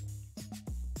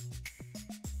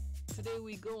 Today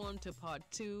we go on to part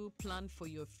 2, plan for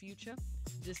your future.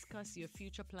 Discuss your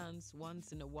future plans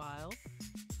once in a while.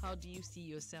 How do you see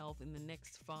yourself in the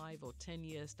next 5 or 10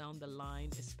 years down the line,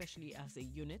 especially as a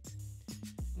unit?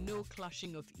 No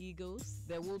clashing of egos.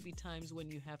 There will be times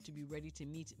when you have to be ready to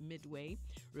meet midway.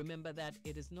 Remember that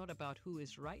it is not about who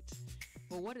is right,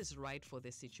 but what is right for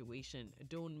the situation.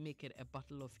 Don't make it a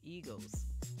battle of egos.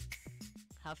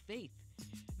 Have faith.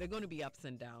 There are going to be ups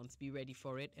and downs. Be ready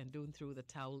for it, and don't throw the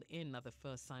towel in at the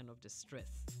first sign of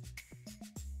distress.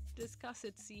 Discuss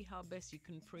it, see how best you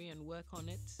can pray and work on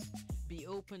it. Be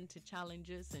open to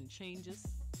challenges and changes.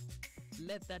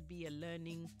 Let that be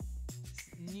learning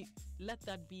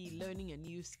a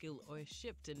new skill or a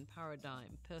shift in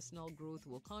paradigm. Personal growth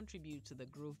will contribute to the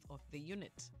growth of the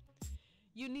unit.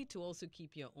 You need to also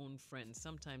keep your own friends.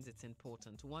 Sometimes it's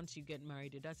important. Once you get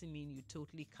married, it doesn't mean you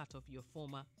totally cut off your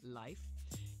former life.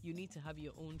 You need to have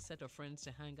your own set of friends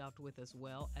to hang out with, as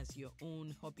well as your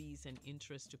own hobbies and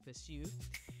interests to pursue.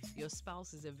 Your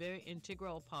spouse is a very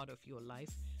integral part of your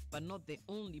life, but not the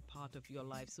only part of your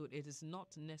life, so it is not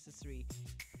necessary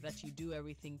that you do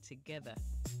everything together.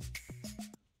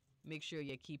 Make sure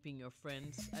you're keeping your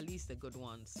friends, at least the good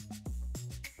ones.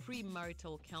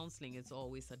 Premarital counseling is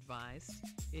always advised.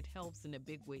 It helps in a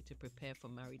big way to prepare for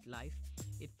married life.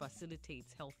 It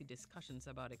facilitates healthy discussions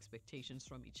about expectations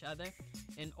from each other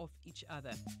and of each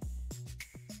other.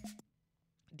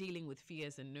 Dealing with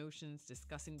fears and notions,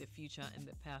 discussing the future and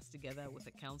the past together with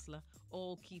a counselor,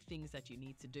 all key things that you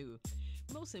need to do.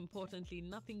 Most importantly,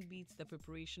 nothing beats the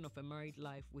preparation of a married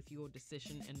life with your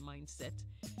decision and mindset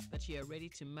that you are ready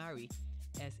to marry,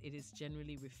 as it is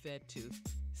generally referred to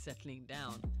settling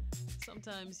down.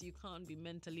 Sometimes you can't be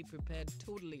mentally prepared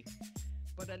totally,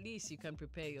 but at least you can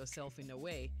prepare yourself in a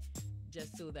way,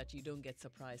 just so that you don't get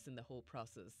surprised in the whole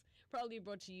process. Proudly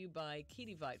brought to you by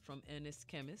Kidivite from Ernest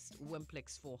Chemist,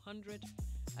 Wemplex 400,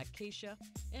 Acacia,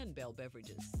 and Bell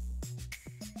Beverages.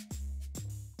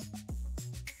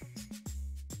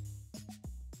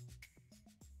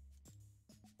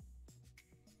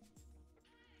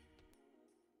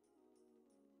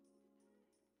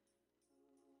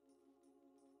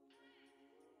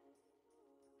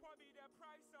 What be the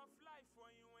price of life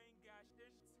when you ain't got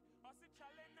this? I say,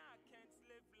 Charlie, I can't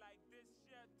live like this.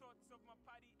 Share thoughts of my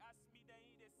party, ask me, then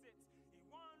he sit. He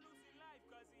won't lose his life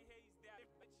cause he hates that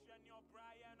bitch and your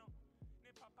Brian.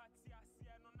 Ne papa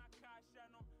tiasiano na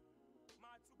kashano.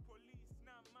 Ma to police,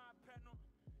 na ma peno.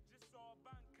 Just saw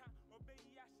banka, obey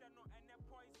yashano, and the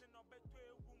poison of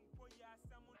between womb po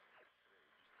yasamun.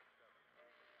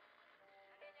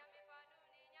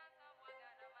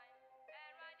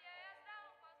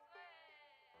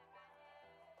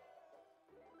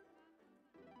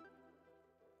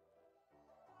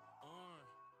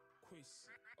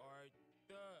 Kwesi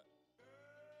Arthur,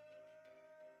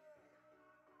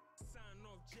 son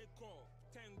of Jacob.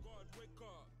 Thank God, wake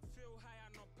up. Feel high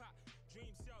and up,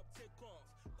 dreams help take off.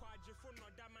 Quadriphone, no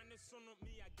that man is son of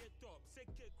me. I get up. Say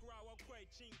cake, raw,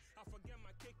 quite ching. I forget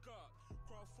my kick up.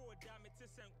 Crawl forward, damn it,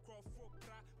 and crawl forward.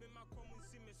 Me ma come and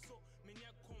see me so. Me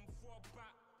near come for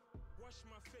back. Wash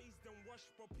my face, then wash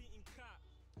poppy in car.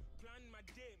 Plan my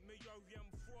day, me your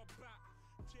yam for back.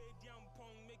 Trade young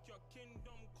pong, make your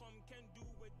kingdom come. Can do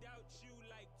without you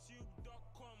like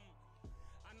tube.com.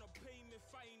 I no pay me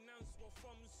finance for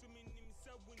from swimming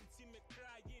himself when see me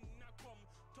crying. Now come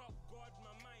talk God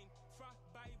my mind. Fat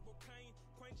Bible kind,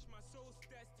 quench my soul's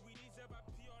thirst with these ever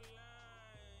pure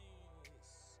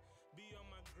lines. Be on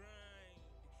my grind.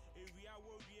 If we are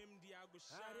where we am, I go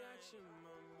shine.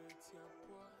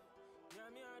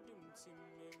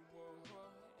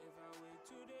 If I wait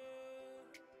today,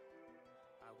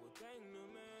 I would thank no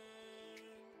man.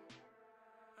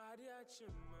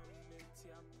 Adiachim,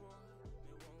 Metiapo,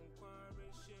 me won't quarry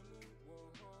shame.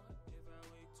 If I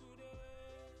wait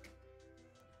today,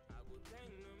 I would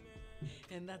thank no man.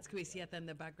 And that's Kwesi Arthur in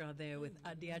the background there with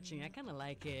Adiaching. I kind of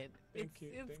like it.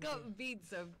 It's got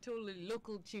beats of totally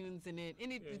local tunes in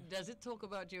it. Does it talk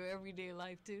about your everyday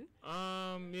life too?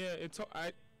 Yeah,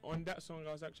 on that song,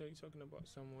 I was actually talking about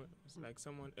someone, like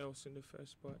someone else in the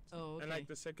first part. Oh, okay. And like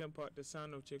the second part, the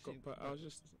sound of Jacob part, I was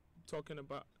just talking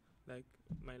about like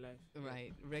my life.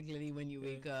 Right, regularly when you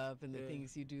wake up and the Yeah.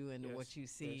 things you do and Yes, what you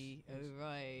see. yes, yes. Oh,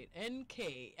 right.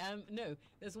 NK. No,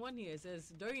 there's one here. It says,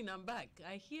 Doreen, I'm back.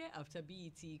 I hear after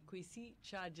BET, Kwesi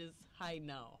charges high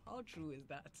now. How true is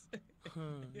that?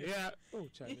 Yeah. Oh,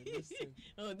 Charlie. Listen.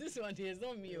 Oh, this one here is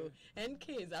not me. Yeah. NK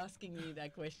is asking me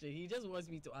that question. He just wants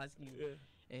me to ask you.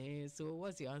 Yeah. So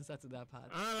what's your answer to that part?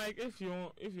 Like if you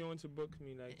want to book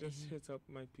me, like just hit up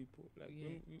my people. Like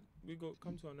we go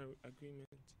come to an agreement.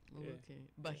 Oh, Yeah. okay,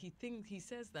 but he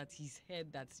says that he's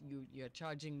heard that you're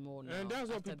charging more now. And that's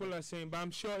what after people are saying. But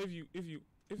I'm sure if you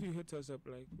hit us up,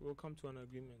 like we'll come to an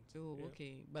agreement. Oh, Yeah.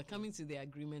 okay. But coming to the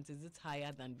agreement, is it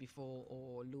higher than before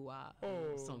or lower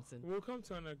Oh, or something? We'll come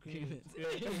to an agreement.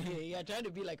 Yeah. You're trying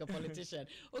to be like a politician.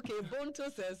 Okay,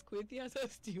 Bonto says Kwesi Arthur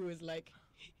stew is like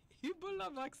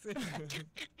Ebola vaccine.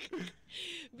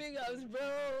 Big ups, bro.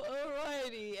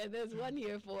 Alrighty. And there's one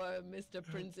here for Mr.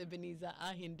 Prince Ebenezer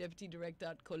Ahin, Deputy Director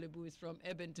at Kolebu, is from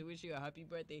Eben, to wish you a happy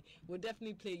birthday. We'll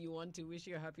definitely play you one to wish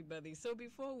you a happy birthday. So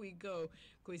before we go,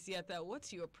 Kwesi Arthur,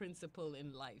 what's your principle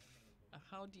in life?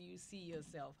 How do you see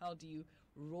yourself? How do you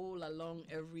roll along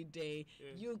every day?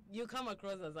 Yeah. You come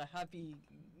across as a happy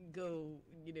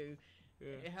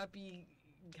a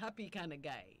happy kind of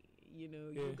guy.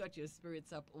 You got your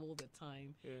spirits up all the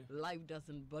time. Yeah. Life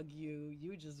doesn't bug you.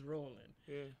 You just rolling.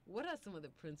 Yeah. What are some of the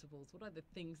principles? What are the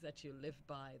things that you live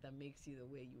by that makes you the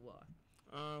way you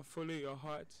are? Follow your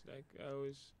heart. Like I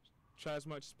always try as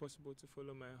much as possible to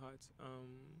follow my heart.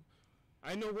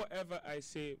 I know whatever I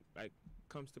say like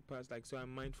comes to pass. Like so,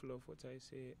 I'm mindful of what I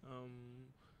say.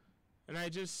 And I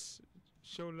just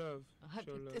show love.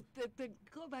 Show love.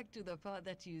 Go back to the part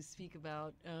that you speak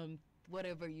about.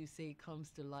 Whatever you say comes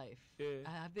to life. Yeah.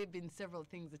 Have there been several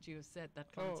things that you have said that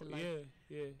come to life?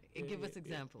 Give us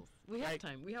examples. We have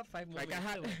time. We have 5 more like minutes.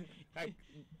 I had,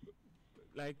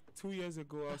 like 2 years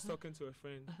ago, I was talking to a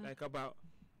friend like about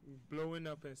blowing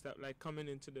up and stuff, like coming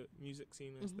into the music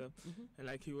scene and stuff. And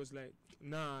like he was like,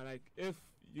 nah, like if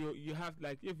you have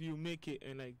like if you make it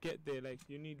and like get there, like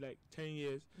you need like 10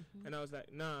 years. And I was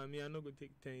like, nah, me I'm not gonna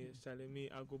take 10 years, Charlie. Me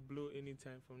I'll go blow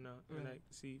anytime from now. And like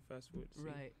see fast forward. See.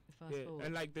 Forward.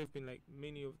 And like there've been like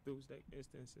many of those like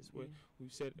instances where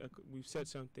we've said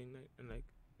something like and like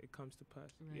it comes to pass.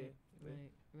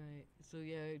 Right. So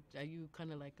are you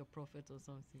kind of like a prophet or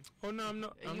something? Oh no, I'm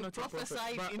not. I'm you not a prophet.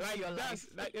 prophesied But into like your that's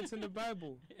life. like it's in the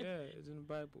Bible. Yeah, it's in the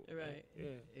Bible. Right.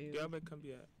 The other can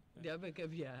be The other can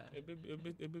be a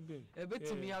bit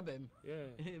to me abem.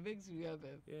 Yeah. A bit to me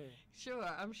abem. Yeah. Sure,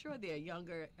 I'm sure there are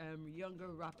younger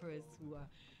rappers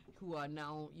who are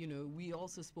now, we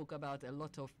also spoke about a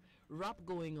lot of rap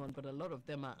going on, but a lot of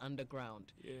them are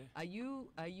underground. Yeah. Are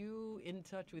you in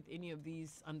touch with any of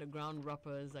these underground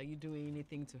rappers? Are you doing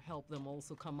anything to help them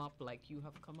also come up like you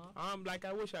have come up? Like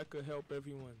I wish I could help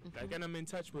everyone. Like, and I'm in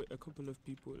touch with a couple of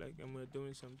people. Like, and we're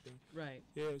doing something. Right.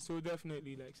 Yeah. So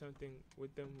definitely, like something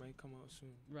with them might come out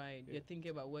soon. Right. Yeah. You're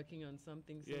thinking about working on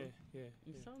something soon. Yeah.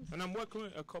 Sounds. And I'm working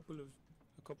with a couple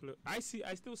of. I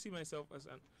still see myself as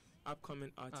an upcoming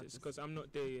artist because I'm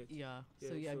not there yet. Yeah.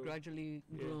 So you're gradually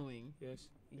growing. Yes.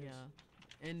 Yeah.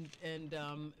 And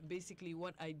basically,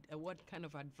 what kind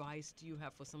of advice do you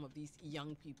have for some of these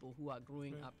young people who are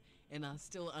growing up and are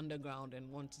still underground and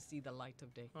want to see the light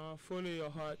of day? Follow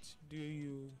your heart. Do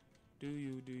you.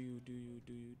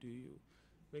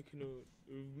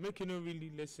 Make you not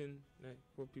really listen like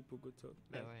what people go talk.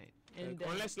 Like, all right. And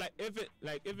unless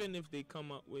even if they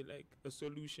come up with like a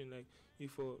solution, like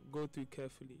if go through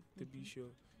carefully to be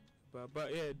sure. But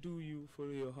yeah, do you follow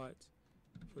your heart?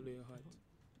 Follow your heart.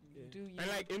 Yeah. Do you and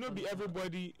like it not be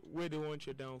everybody where they want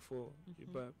you down for.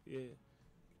 But yeah,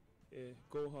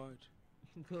 go hard.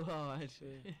 Go hard.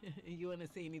 Yeah. You want to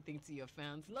say anything to your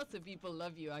fans? Lots of people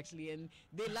love you actually, and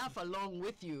they laugh along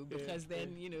with you because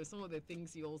then some of the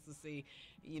things you also say,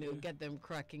 get them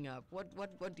cracking up. What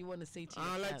do you want to say to your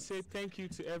fans? I'd like to say thank you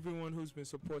to everyone who's been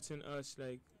supporting us.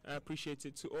 Like I appreciate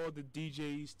it, to all the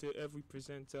DJs, to every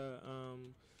presenter,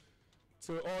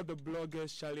 to all the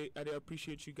bloggers, Charlie. I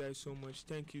appreciate you guys so much.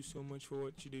 Thank you so much for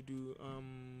what you do.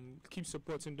 Keep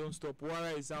supporting. Don't stop.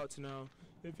 Wara is out now.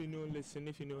 If you know, listen.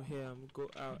 If you know, hear, go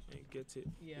out and get it.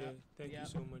 Yeah. Thank you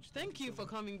so much. Thank you so for much.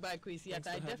 coming back, Kwesi.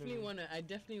 I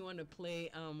definitely wanna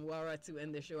play Wara to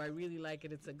end the show. I really like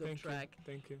it. It's a good track.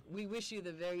 Thank you. We wish you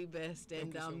the very best,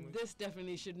 and Thank you so much. this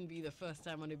definitely shouldn't be the first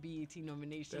time on a BET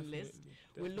nomination list.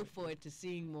 We look forward to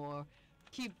seeing more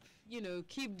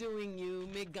keep doing you,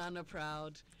 make Ghana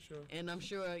proud. Sure. And I'm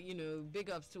sure, big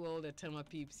ups to all the Tema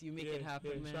peeps. You make it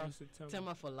happen, man. Shouts to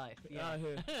Tema for life. Yeah.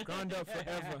 Ground up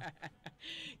forever.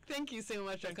 Thank you so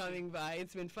much for coming by.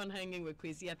 It's been fun hanging with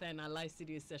Kwesi Arthur in our live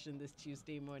studio session this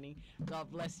Tuesday morning.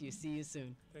 God bless you. See you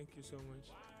soon. Thank you so much.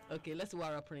 Okay, let's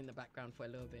Wara put in the background for a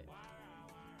little bit.